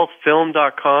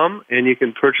whatthehealthfilm.com, and you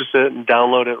can purchase it and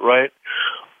download it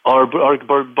or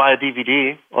buy a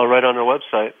DVD right on our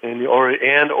website,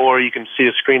 or you can see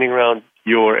a screening around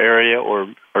your area or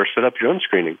set up your own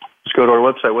screening. Just go to our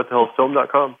website,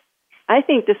 whatthehealthfilm.com. I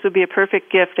think this would be a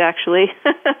perfect gift, actually.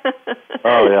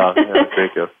 Oh, yeah,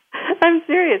 great gift. I'm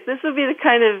serious. This would be the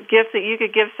kind of gift that you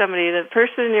could give somebody, the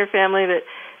person in your family that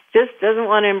just doesn't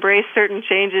want to embrace certain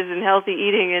changes in healthy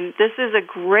eating. And this is a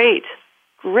great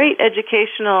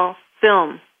educational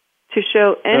film to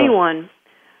show anyone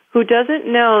who doesn't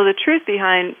know the truth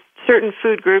behind certain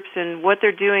food groups and what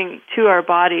they're doing to our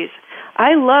bodies.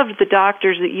 I loved the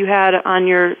doctors that you had on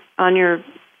your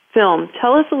film.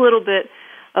 Tell us a little bit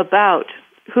about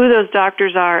who those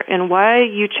doctors are and why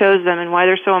you chose them and why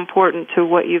they're so important to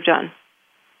what you've done.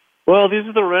 Well, these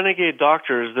are the renegade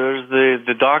doctors. There's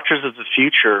the doctors of the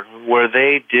future where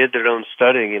they did their own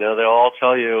studying. They'll all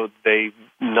tell you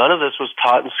none of this was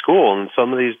taught in school. And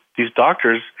some of these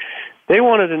doctors, they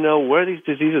wanted to know where these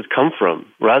diseases come from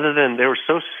rather than they were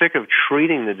so sick of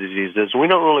treating the diseases. We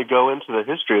don't really go into the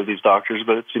history of these doctors,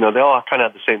 but it's, they all kind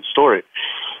of have the same story.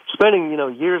 spending,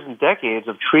 years and decades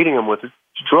of treating them with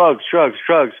drugs.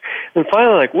 And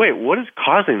finally, like, wait, what is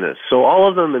causing this? So all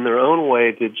of them in their own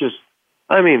way did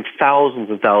thousands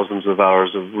and thousands of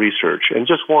hours of research and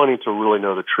just wanting to really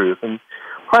know the truth. And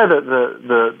probably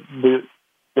the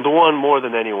one more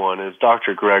than anyone is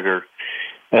Dr. Greger.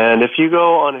 And if you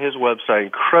go on his website,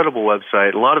 incredible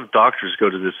website, a lot of doctors go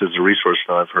to this as a resource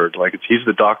now, I've heard. Like, he's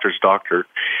the doctor's doctor.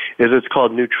 It's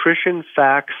called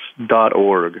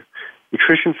nutritionfacts.org.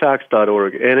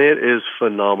 nutritionfacts.org, and it is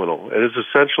phenomenal. It is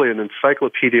essentially an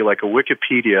encyclopedia, like a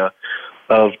Wikipedia,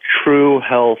 of true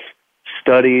health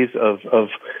studies of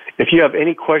if you have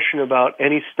any question about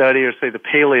any study, or say the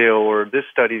paleo or this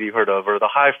study that you heard of, or the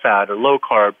high fat or low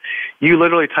carb, you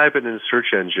literally type it in the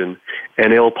search engine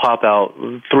and it'll pop out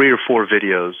 3 or 4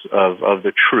 videos of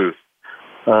the truth.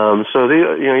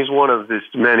 He's one of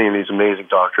many of these amazing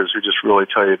doctors who just really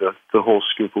tell you the whole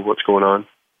scoop of what's going on.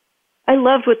 I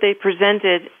loved what they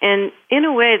presented, and in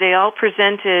a way they all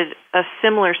presented a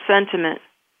similar sentiment,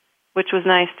 which was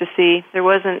nice to see. There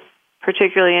wasn't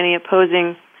particularly any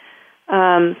opposing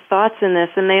thoughts in this,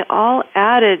 and they all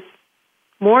added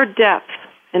more depth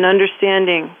and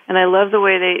understanding, and I love the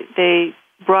way they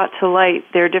brought to light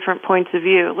their different points of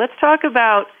view. Let's talk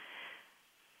about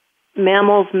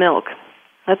mammals' milk.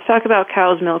 Let's talk about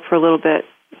cow's milk for a little bit.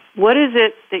 What is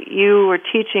it that you were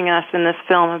teaching us in this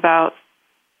film about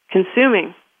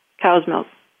consuming cow's milk?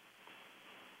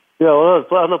 Yeah, well,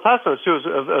 on the past notes, too,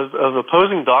 of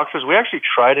opposing doctors, we actually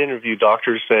try to interview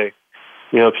doctors, say,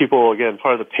 people, again,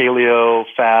 part of the paleo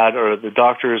fad, or the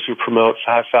doctors who promote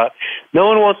high fat. No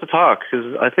one wants to talk,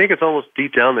 because I think it's almost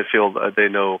deep down they feel that they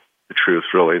know the truth,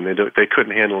 really, and they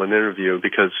couldn't handle an interview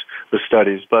because of the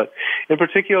studies. But in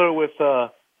particular with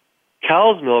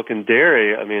cow's milk and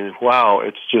dairy, wow,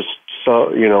 it's just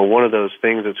so, one of those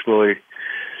things that's really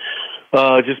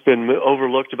just been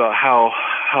overlooked about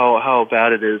how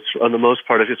bad it is on the most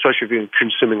part, especially if you're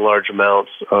consuming large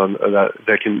amounts,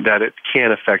 that it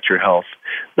can affect your health.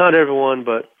 Not everyone,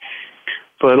 but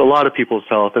a lot of people's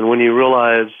health. And when you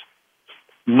realize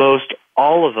most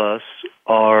all of us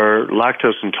are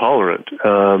lactose intolerant,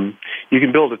 you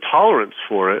can build a tolerance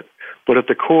for it. But at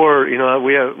the core,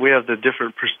 we have the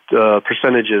different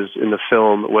percentages in the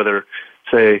film, whether,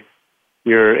 say,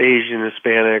 you're Asian,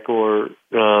 Hispanic, or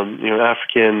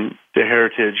African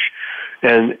heritage,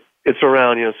 and it's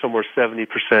around somewhere 70%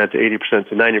 to 80%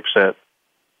 to 90%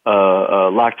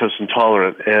 lactose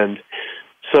intolerant. And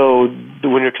so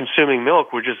when you're consuming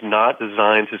milk, we're just not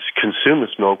designed to consume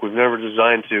this milk. We've never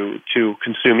designed to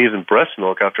consume even breast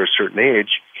milk after a certain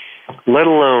age, let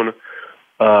alone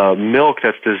milk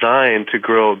that's designed to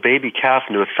grow a baby calf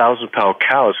into a 1,000-pound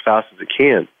cow as fast as it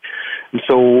can. And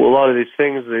so a lot of these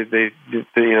things, the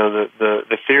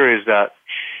theory is that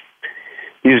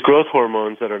these growth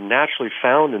hormones that are naturally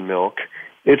found in milk,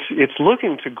 it's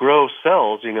looking to grow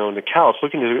cells, in the cow. It's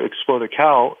looking to explode a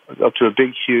cow up to a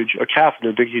calf into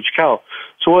a big, huge cow.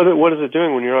 So what is it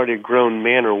doing when you're already a grown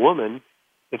man or woman?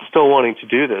 It's still wanting to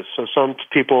do this. So some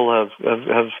people have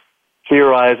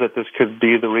theorized that this could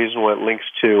be the reason why it links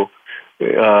to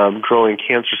growing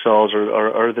cancer cells,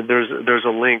 or that there's a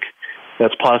link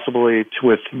that's possibly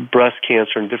with breast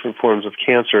cancer and different forms of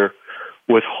cancer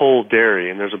with whole dairy.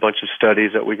 And there's a bunch of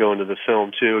studies that we go into the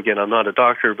film, too. Again, I'm not a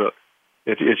doctor, but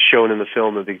it's shown in the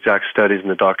film of the exact studies, and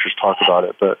the doctors talk about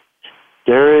it. But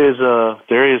dairy is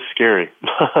scary.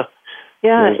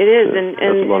 Yeah, it is. And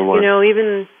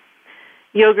even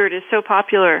yogurt is so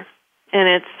popular, and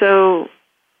it's so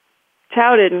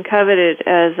touted and coveted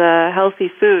as a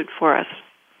healthy food for us.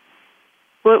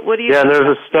 What do you think?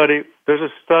 There's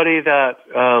a study that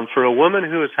for a woman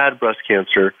who has had breast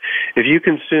cancer, if you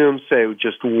consume, say,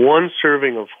 just one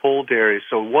serving of whole dairy,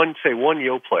 so one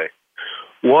Yoplait,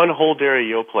 one whole dairy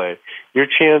Yoplait, your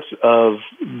chance of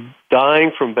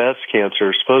dying from breast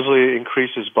cancer supposedly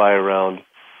increases by around,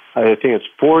 I think it's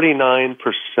 49%.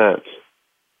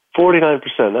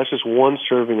 49%. That's just one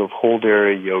serving of whole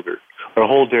dairy yogurt, or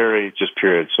whole dairy just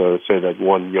period. So let's say that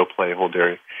one Yoplait whole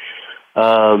dairy.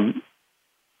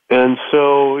 And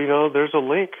so, there's a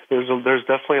link. There's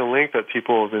definitely a link that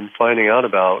people have been finding out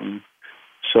about, and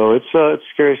so it's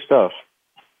scary stuff.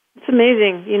 It's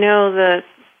amazing. The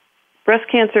Breast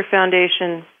Cancer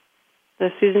Foundation,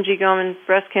 the Susan G. Komen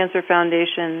Breast Cancer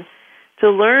Foundation, to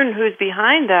learn who's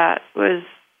behind that was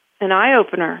an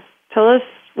eye-opener. Tell us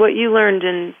what you learned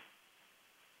in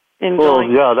going. Well,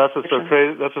 yeah, that's what's so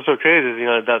crazy. That's what's so crazy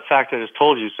is, that fact I just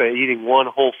told you, say, eating one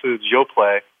Whole Foods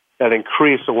Yoplait, that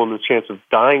increased a woman's chance of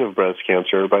dying of breast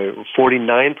cancer by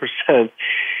 49%,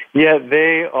 yet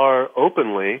they are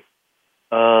openly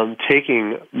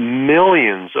taking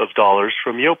millions of dollars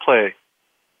from Yoplait.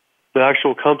 the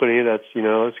actual company that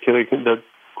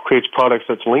creates products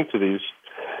that's linked to these.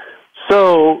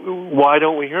 So why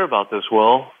don't we hear about this?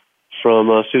 Well, from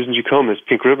Susan G. Komen's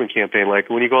Pink Ribbon campaign, like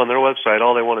when you go on their website,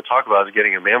 all they want to talk about is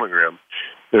getting a mammogram.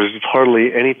 There's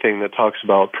hardly anything that talks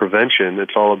about prevention.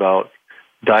 It's all about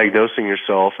diagnosing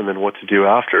yourself and then what to do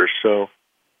after. So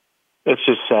it's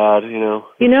just sad,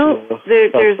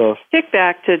 there's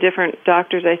kickback to different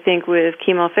doctors, I think, with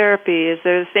chemotherapy. Is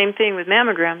there the same thing with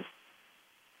mammograms?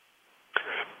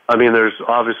 I mean, there's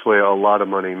obviously a lot of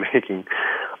money making.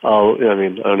 I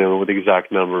don't know the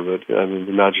exact number, but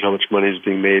imagine how much money is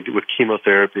being made with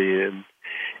chemotherapy and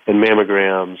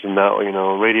mammograms and that,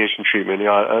 radiation treatment,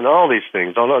 and all these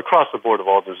things across the board of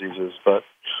all diseases. But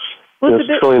it's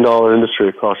a $1 trillion industry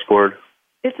across the board.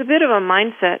 It's a bit of a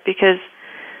mindset because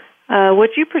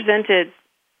what you presented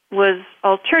was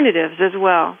alternatives as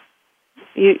well.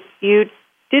 You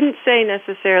didn't say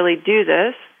necessarily do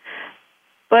this,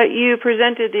 but you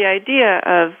presented the idea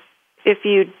of if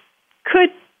you could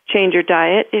change your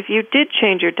diet, if you did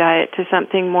change your diet to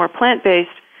something more plant-based,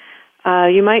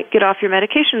 you might get off your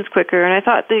medications quicker. And I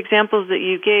thought the examples that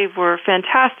you gave were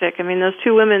fantastic. I mean, those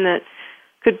two women that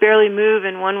could barely move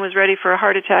and one was ready for a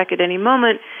heart attack at any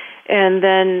moment. And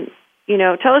then,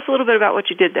 tell us a little bit about what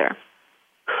you did there.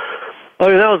 Oh,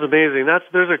 that was amazing.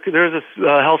 There's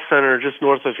a health center just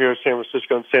north of here in San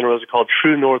Francisco in Santa Rosa called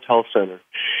True North Health Center.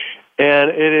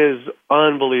 And it is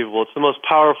unbelievable. It's the most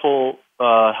powerful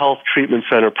health treatment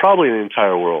center probably in the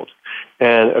entire world.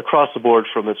 And across the board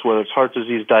whether it's heart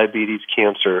disease, diabetes,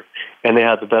 cancer, and they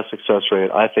have the best success rate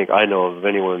I think I know of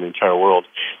anywhere in the entire world.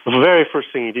 The very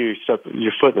first thing you do, you step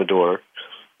your foot in the door,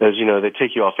 as they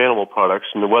take you off animal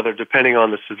products, and whether depending on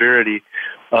the severity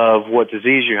of what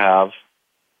disease you have,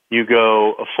 you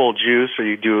go a full juice or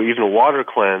you do even a water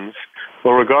cleanse.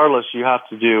 Well, regardless, you have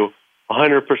to do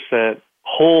 100%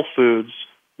 whole foods,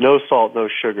 no salt, no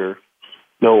sugar,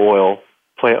 no oil,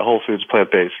 whole foods,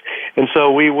 plant-based. And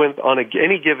so we went on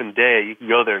any given day, you can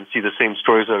go there and see the same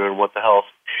stories that are in What the Health.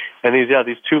 And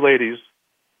these two ladies,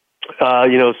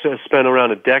 spent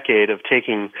around a decade of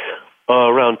taking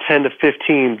around 10 to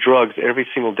 15 drugs every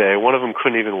single day. One of them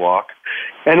couldn't even walk.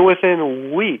 And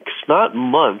within weeks, not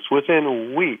months,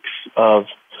 within weeks of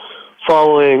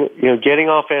following, getting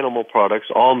off animal products,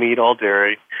 all meat, all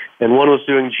dairy, and one was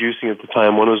doing juicing at the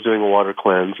time, one was doing a water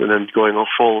cleanse, and then going a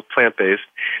full plant-based.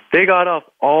 They got off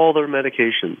all their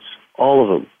medications, all of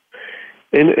them,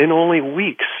 in only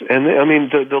weeks. And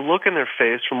the look in their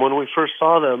face from when we first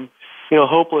saw them,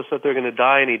 hopeless that they're going to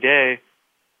die any day,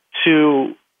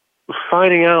 to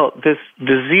finding out this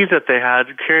disease that they had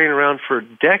carrying around for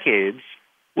decades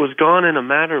was gone in a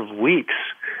matter of weeks.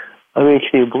 I mean,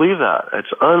 can you believe that?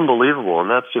 It's unbelievable, and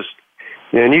that's just,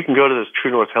 and you can go to this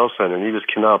True North Health Center, and you just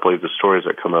cannot believe the stories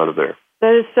that come out of there.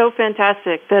 That is so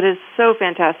fantastic. That is so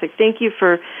fantastic. Thank you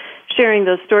for sharing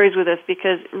those stories with us,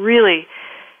 because really,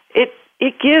 it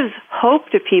gives hope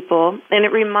to people, and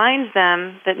it reminds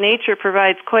them that nature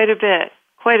provides quite a bit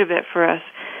for us.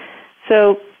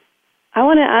 So I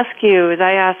want to ask you, as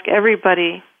I ask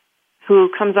everybody who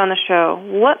comes on the show,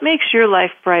 what makes your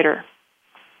life brighter?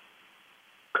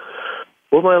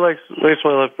 What makes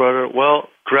my life brighter? Well,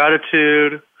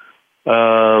 gratitude,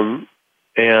 and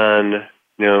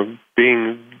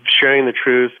sharing the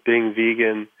truth, being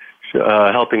vegan,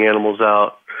 helping animals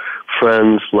out,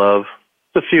 friends, love.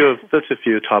 That's a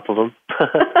few top of them.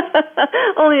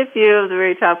 Only a few of the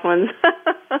very top ones.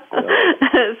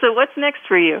 So what's next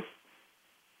for you?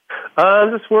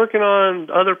 I'm just working on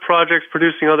other projects,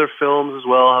 producing other films as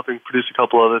well, helping produce a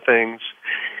couple other things.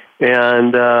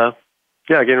 And,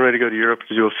 getting ready to go to Europe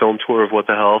to do a film tour of What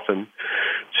the Health and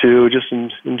to just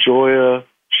enjoy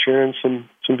sharing some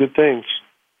good things.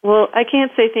 Well, I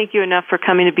can't say thank you enough for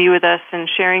coming to be with us and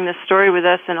sharing this story with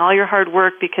us and all your hard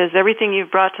work, because everything you've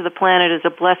brought to the planet is a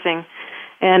blessing,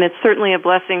 and it's certainly a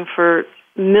blessing for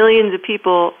millions of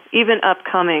people, even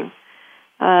upcoming.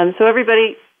 So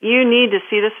everybody, you need to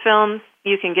see this film.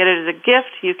 You can get it as a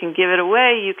gift. You can give it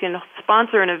away. You can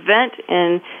sponsor an event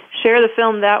and share the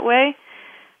film that way.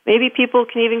 Maybe people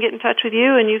can even get in touch with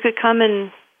you and you could come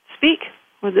and speak.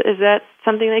 Is that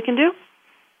something they can do?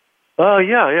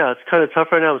 Yeah. It's kind of tough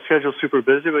right now. The schedule's super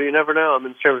busy, but you never know. I'm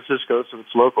in San Francisco, so if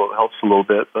it's local, it helps a little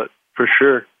bit, but for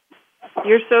sure.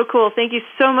 You're so cool. Thank you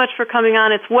so much for coming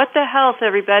on. It's What the Health,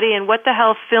 everybody, and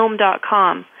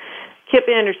whatthehealthfilm.com. Kip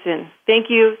Anderson,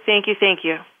 thank you.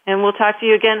 And we'll talk to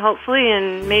you again, hopefully,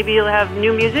 and maybe you'll have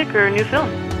new music or a new film.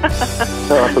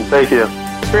 Awesome. Thank you.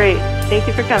 Great. Thank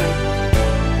you for coming.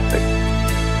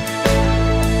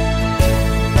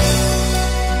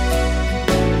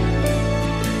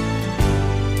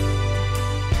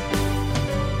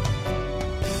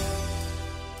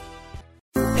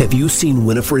 Have you seen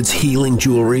Winifred's healing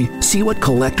jewelry? See what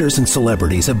collectors and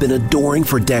celebrities have been adoring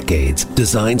for decades.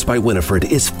 Designs by Winifred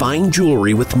is fine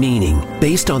jewelry with meaning,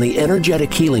 based on the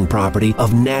energetic healing property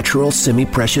of natural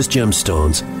semi-precious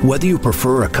gemstones. Whether you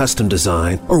prefer a custom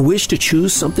design or wish to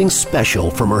choose something special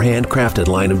from her handcrafted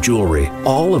line of jewelry,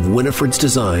 all of Winifred's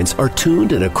designs are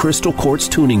tuned in a crystal quartz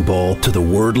tuning bowl to the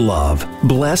word love.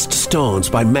 Blessed stones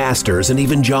by masters and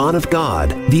even John of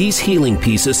God, these healing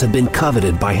pieces have been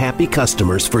coveted by happy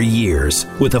customers for years.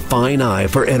 With a fine eye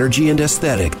for energy and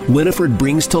aesthetic, Winifred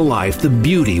brings to life the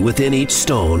beauty within each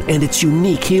stone and its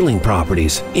unique healing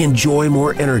properties. Enjoy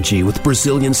more energy with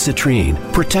Brazilian citrine.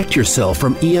 Protect yourself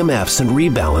from EMFs and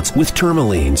rebalance with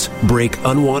tourmalines. Break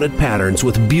unwanted patterns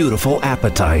with beautiful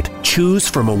apatite. Choose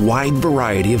from a wide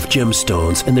variety of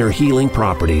gemstones and their healing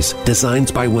properties.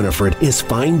 Designs by Winifred is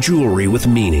fine jewelry with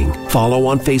meaning. Follow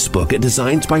on Facebook at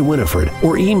Designs by Winifred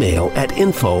or email at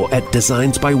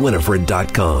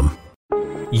info@designsbywinifred.com.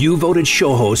 You voted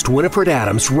show host Winifred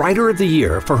Adams Writer of the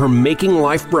Year for her Making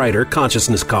Life Brighter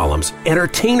consciousness columns,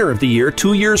 Entertainer of the Year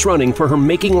 2 years running for her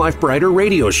Making Life Brighter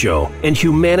radio show, and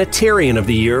Humanitarian of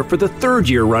the Year for the 3rd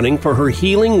year running for her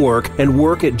healing work and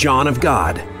work at John of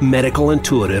God. Medical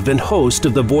intuitive and host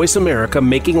of the Voice America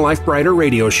Making Life Brighter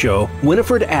radio show,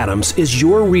 Winifred Adams is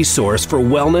your resource for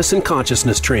wellness and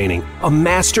consciousness training. A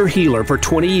master healer for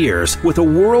 20 years with a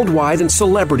worldwide and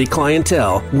celebrity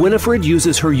clientele, Winifred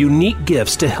uses her unique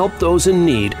gifts to help those in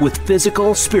need with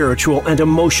physical, spiritual, and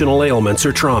emotional ailments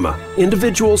or trauma.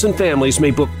 Individuals and families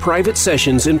may book private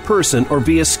sessions in person or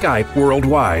via Skype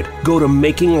worldwide. Go to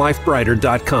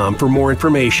makinglifebrighter.com for more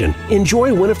information.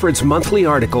 Enjoy Winifred's monthly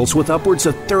articles with upwards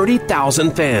of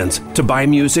 30,000 fans. To buy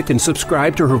music and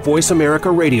subscribe to her Voice America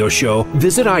radio show,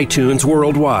 visit iTunes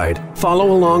worldwide.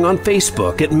 Follow along on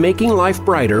Facebook at Making Life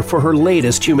Brighter for her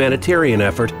latest humanitarian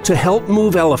effort to help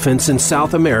move elephants in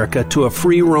South America to a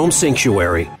free roam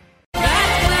sanctuary.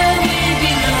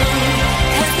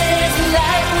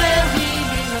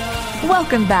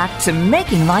 Welcome back to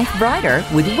Making Life Brighter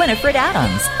with Winifred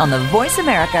Adams on the Voice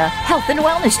America Health and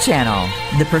Wellness Channel,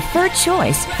 the preferred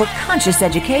choice for conscious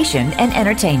education and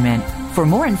entertainment. For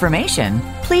more information,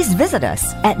 please visit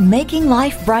us at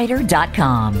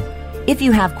makinglifebrighter.com. If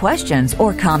you have questions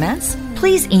or comments,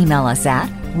 please email us at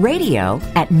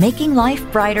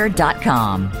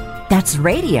radio@makinglifebrighter.com. That's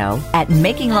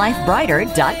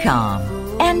radio@makinglifebrighter.com.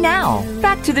 And now,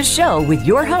 back to the show with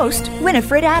your host,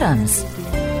 Winifred Adams.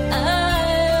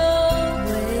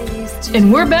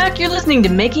 And we're back. You're listening to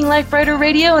Making Life Brighter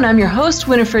Radio, and I'm your host,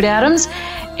 Winifred Adams.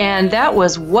 And that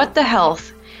was What the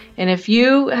Health. And if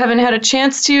you haven't had a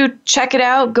chance to check it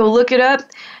out, go look it up,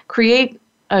 create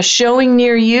a showing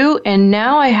near you. And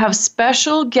now I have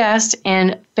special guest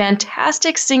and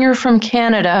fantastic singer from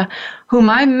Canada whom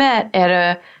I met at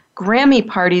a Grammy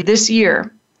party this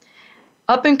year.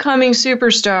 Up-and-coming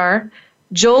superstar,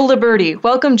 Joel Liberty.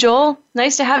 Welcome, Joel.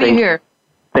 Nice to have you here.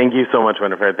 Thank you so much,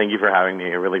 Winifred. Thank you for having me.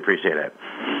 I really appreciate it.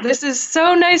 This is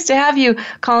so nice to have you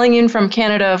calling in from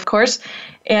Canada, of course.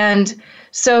 And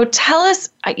so tell us,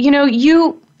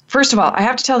 first of all, I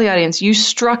have to tell the audience, you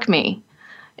struck me.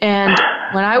 And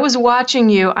when I was watching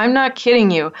you, I'm not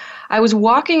kidding you, I was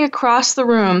walking across the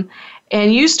room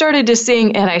and you started to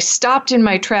sing and I stopped in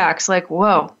my tracks like,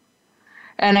 whoa.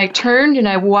 And I turned and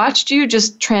I watched you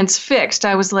just transfixed.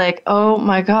 I was like, oh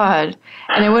my God.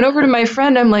 And I went over to my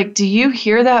friend. I'm like, do you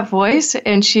hear that voice?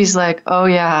 And she's like, oh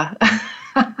yeah.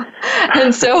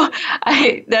 And so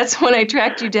that's when I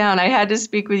tracked you down. I had to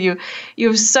speak with you. You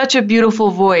have such a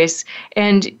beautiful voice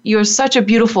and you have such a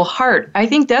beautiful heart. I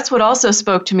think that's what also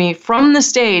spoke to me from the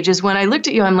stage is when I looked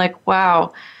at you, I'm like,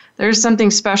 wow, there's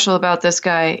something special about this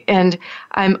guy. And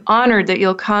I'm honored that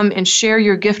you'll come and share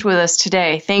your gift with us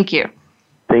today. Thank you.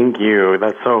 Thank you.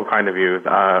 That's so kind of you.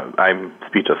 I'm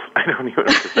speechless. I don't even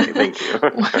know what to say. Thank you.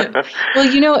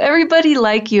 Well, everybody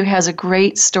like you has a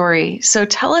great story. So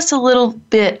tell us a little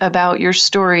bit about your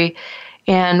story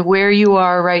and where you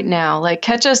are right now. Like,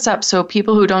 catch us up so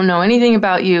people who don't know anything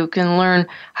about you can learn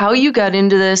how you got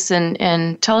into this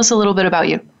and tell us a little bit about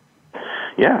you.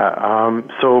 Yeah.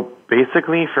 So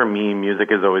basically, for me,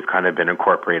 music has always kind of been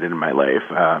incorporated in my life.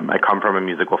 I come from a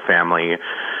musical family.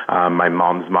 My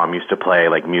mom's mom used to play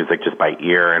like music just by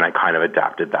ear, and I kind of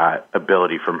adapted that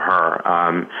ability from her.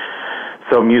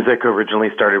 So music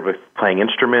originally started with playing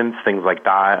instruments, things like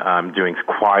that, doing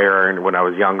choir when I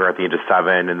was younger at the age of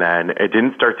 7, and then it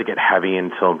didn't start to get heavy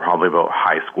until probably about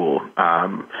high school.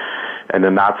 And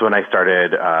then that's when I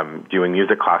started doing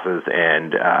music classes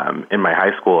and in my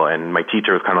high school, and my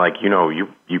teacher was kind of like, you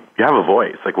have a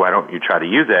voice, like why don't you try to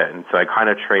use it? And so I kind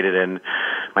of traded in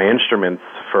my instruments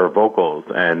for vocals,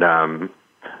 and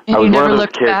And you never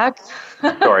looked back?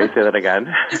 Sorry, say that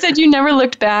again. You said you never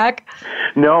looked back?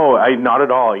 No, not at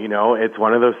all. You know, it's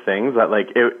one of those things that, like,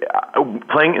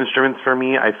 playing instruments for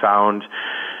me, I found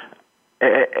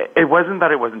it wasn't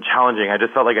that it wasn't challenging. I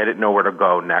just felt like I didn't know where to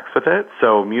go next with it.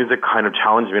 So music kind of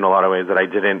challenged me in a lot of ways that I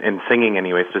didn't, in singing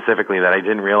anyway, specifically, that I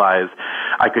didn't realize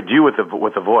I could do with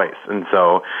a voice. And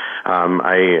so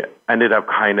I ended up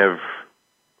kind of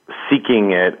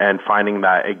seeking it and finding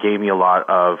that it gave me a lot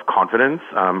of confidence.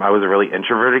 I was a really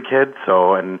introverted kid,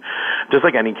 and just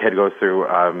like any kid goes through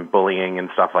bullying and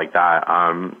stuff like that,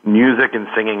 music and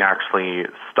singing actually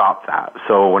stopped that.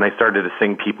 So when I started to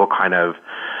sing, people kind of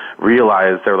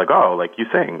realized, they're like, oh, like, you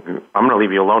sing, I'm going to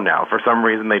leave you alone now. For some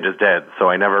reason, they just did. So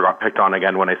I never got picked on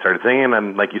again when I started singing,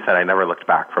 and like you said, I never looked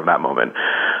back from that moment.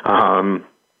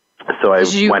 So I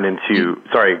went into,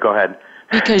 sorry, go ahead.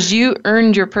 Because you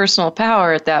earned your personal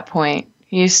power at that point.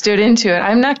 You stood into it.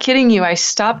 I'm not kidding you. I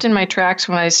stopped in my tracks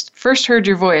when I first heard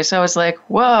your voice. I was like,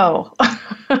 whoa.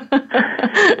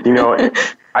 You know,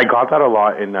 I got that a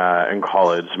lot in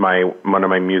college. One of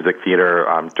my music theater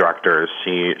directors,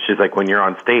 she's like, when you're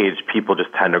on stage, people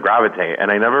just tend to gravitate.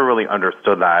 And I never really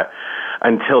understood that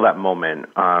until that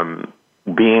moment.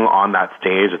 Being on that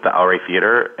stage at the El Rey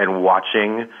Theater and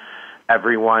watching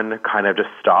everyone kind of just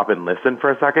stop and listen for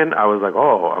a second, I was like,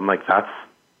 oh, I'm like,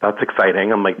 that's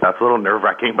exciting. I'm like, that's a little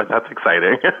nerve-wracking, but that's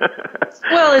exciting.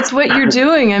 Well, it's what you're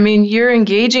doing. I mean, you're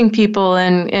engaging people,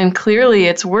 and clearly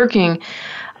it's working.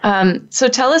 So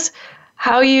tell us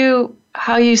how you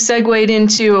segued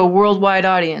into a worldwide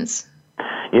audience.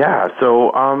 Yeah,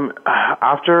 so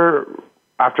after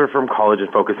from college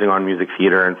and focusing on music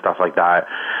theater and stuff like that,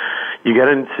 you get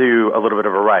into a little bit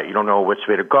of a rut. You don't know which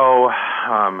way to go,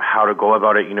 how to go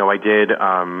about it. You know, I did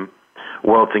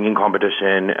World Singing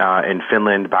Competition in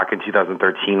Finland back in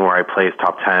 2013, where I placed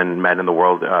top 10 men in the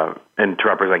world and to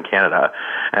represent Canada.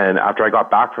 And after I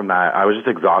got back from that, I was just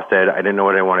exhausted. I didn't know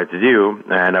what I wanted to do,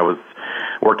 and I was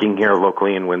working here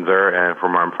locally in Windsor,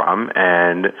 from where I'm from,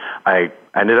 and I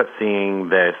ended up seeing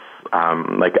this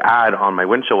ad on my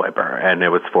windshield wiper, and it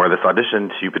was for this audition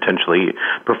to potentially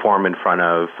perform in front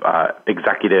of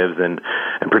executives and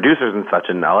producers and such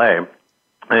in LA.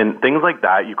 And things like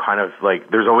that, you kind of, like,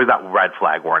 there's always that red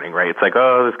flag warning, right? It's like,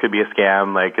 oh, this could be a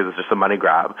scam, like, is this just a money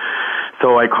grab?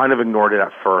 So I kind of ignored it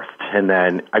at first, and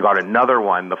then I got another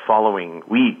one the following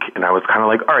week, and I was kind of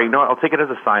like, all right, you know what, I'll take it as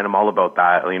a sign. I'm all about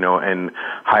that, you know, and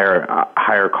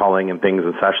higher calling and things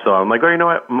and such. So I'm like, oh, you know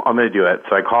what, I'm going to do it.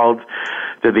 So I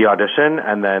did the audition,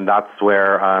 and then that's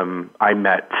where I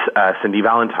met Cindy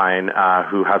Valentine,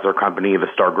 who has her company, The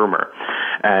Star Groomer.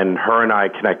 And her and I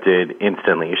connected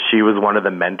instantly. She was one of the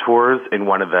mentors in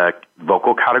one of the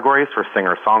vocal categories for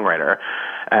singer-songwriter.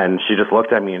 And she just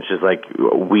looked at me and she's like,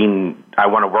 I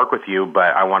want to work with you,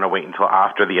 but I want to wait until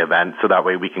after the event so that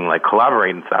way we can, like,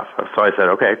 collaborate and stuff. So I said,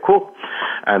 okay, cool.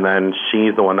 And then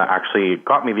she's the one that actually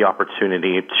got me the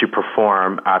opportunity to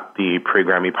perform at the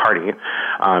pre-Grammy party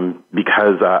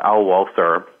because Al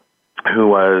Walther, who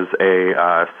was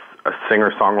a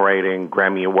singer-songwriting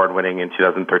Grammy Award-winning in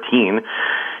 2013,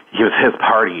 he was his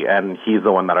party, and he's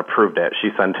the one that approved it. She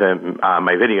sent him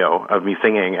my video of me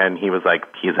singing, and he was like,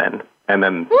 he's in. And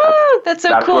then that's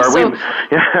so cool.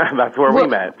 That's where we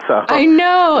met. So I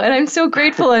know, and I'm so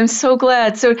grateful. I'm so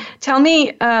glad. So tell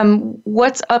me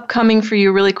what's upcoming for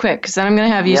you really quick, because then I'm going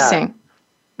to have you sing.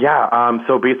 Yeah,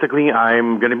 so basically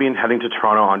I'm going to be heading to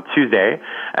Toronto on Tuesday,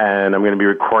 and I'm going to be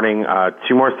recording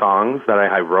 2 more songs that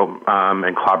I wrote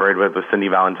and collaborated with Cindy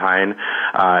Valentine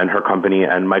and her company,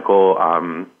 and Michael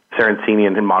Sarancini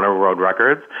and Mono Road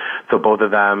Records. So both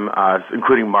of them,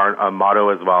 including Motto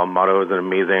as well. Motto is an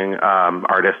amazing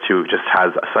artist who just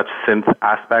has such synth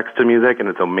aspects to music, and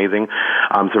it's amazing.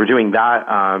 So we're doing that.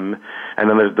 And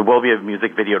then there will be a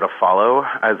music video to follow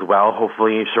as well,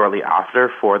 hopefully shortly after,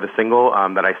 for the single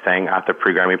that I sang at the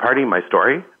pre-Grammy party, My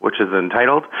Story, which is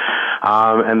entitled.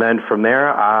 And then from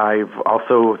there, I've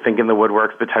also thinking the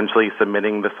woodworks, potentially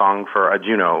submitting the song for a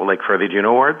Juno, like for the Juno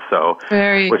Awards. So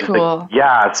very cool.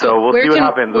 So we'll see what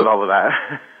happens with all of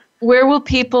that. Where will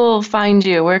people find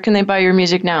you? Where can they buy your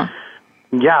music now?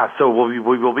 Yeah, so we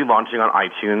will be launching on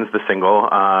iTunes, the single,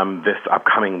 this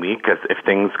upcoming week. If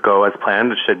things go as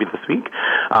planned, it should be this week.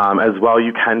 As well,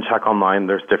 you can check online.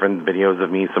 There's different videos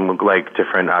of me, some like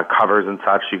different covers and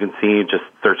such. You can see just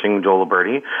searching Joel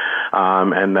Liberty.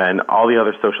 And then all the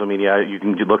other social media, you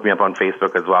can look me up on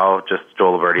Facebook as well, just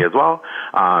Joel Liberty as well.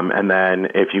 And then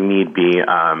if you need be,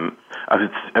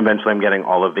 eventually I'm getting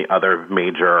all of the other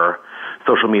major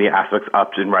social media aspects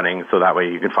up and running, so that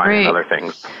way you can find other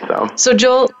things. So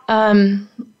Joel,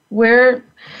 where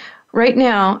right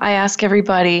now I ask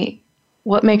everybody,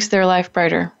 what makes their life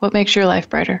brighter? What makes your life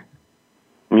brighter?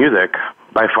 Music,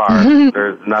 by far.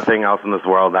 There's nothing else in this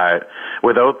world that,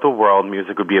 without the world,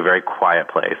 music would be a very quiet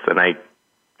place. And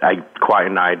quiet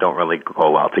and I don't really go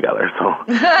well together. So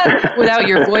without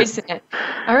your voice in it.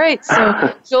 All right.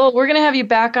 So Joel, we're going to have you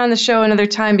back on the show another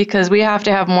time because we have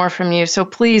to have more from you. So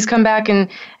please come back and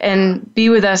be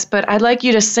with us. But I'd like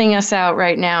you to sing us out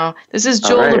right now. This is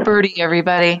Joel Liberti,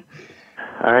 everybody.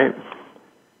 All right.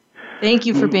 Thank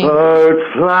you for being here. Birds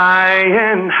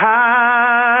flying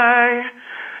high,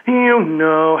 you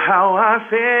know how I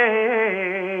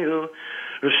feel.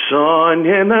 The sun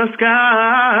in the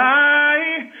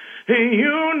sky,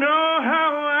 you know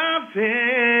how I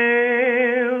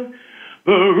feel.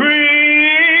 The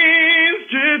breeze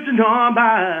drifting on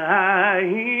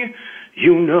by,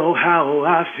 you know how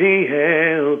I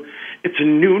feel. It's a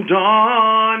new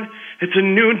dawn, it's a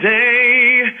new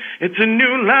day, it's a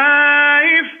new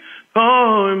life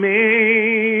for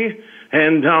me,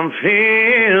 and I'm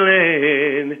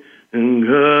feeling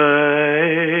good.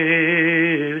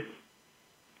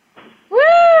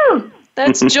 Woo!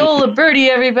 That's Joel Liberti,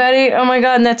 everybody. Oh my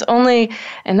God, and that's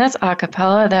a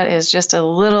cappella. That is just a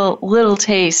little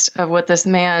taste of what this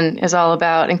man is all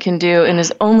about and can do and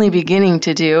is only beginning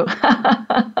to do.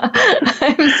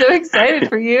 I'm so excited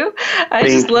for you. I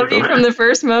just loved you from the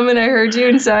first moment I heard you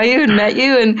and saw you and met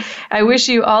you, and I wish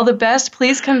you all the best.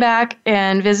 Please come back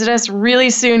and visit us really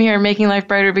soon here at Making Life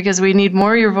Brighter because we need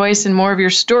more of your voice and more of your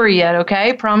story yet,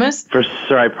 okay? Promise? For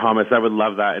sure, I promise. I would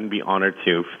love that and be honored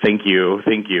to. Thank you.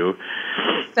 Thank you.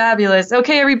 Fabulous.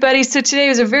 Okay, everybody. So today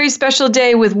was a very special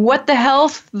day with What the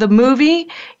Health, the movie.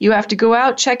 You have to go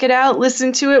out, check it out,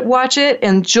 listen to it, watch it.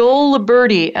 And Joel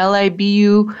Liberti,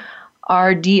 Liburdi.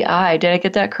 Did I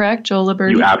get that correct, Joel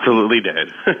Liberti? You absolutely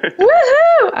did.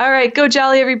 Woohoo! All right, go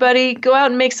jolly, everybody. Go out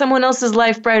and make someone else's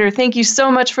life brighter. Thank you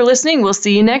so much for listening. We'll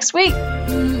see you next week.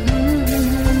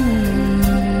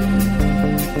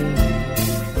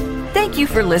 Thank you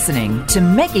for listening to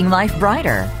Making Life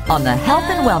Brighter on the Health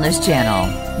and Wellness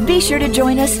Channel. Be sure to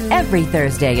join us every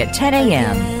Thursday at 10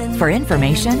 a.m. for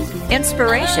information,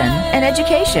 inspiration, and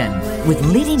education with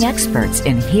leading experts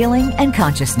in healing and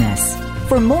consciousness.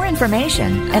 For more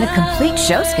information and a complete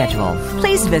show schedule,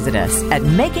 please visit us at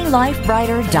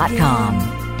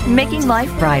makinglifebrighter.com. Making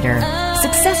Life Brighter,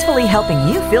 successfully helping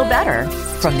you feel better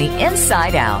from the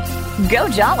inside out. Go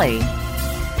jolly!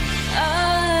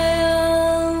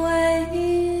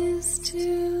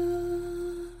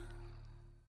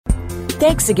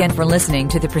 Thanks again for listening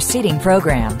to the preceding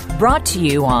program brought to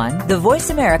you on the Voice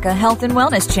America Health and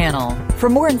Wellness Channel. For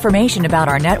more information about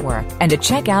our network and to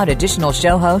check out additional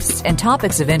show hosts and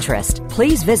topics of interest,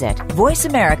 please visit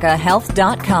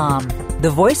voiceamericahealth.com. The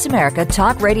Voice America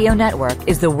Talk Radio Network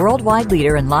is the worldwide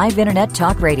leader in live Internet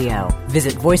talk radio.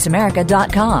 Visit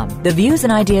voiceamerica.com. The views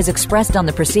and ideas expressed on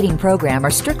the preceding program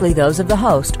are strictly those of the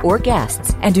host or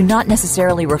guests and do not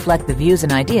necessarily reflect the views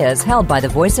and ideas held by the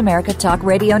Voice America Talk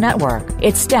Radio Network,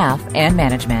 its staff, and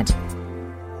management.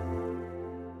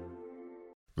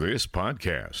 This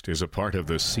podcast is a part of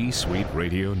the C-Suite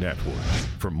Radio Network.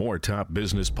 For more top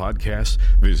business podcasts,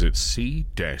 visit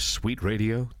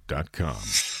c-suiteradio.com.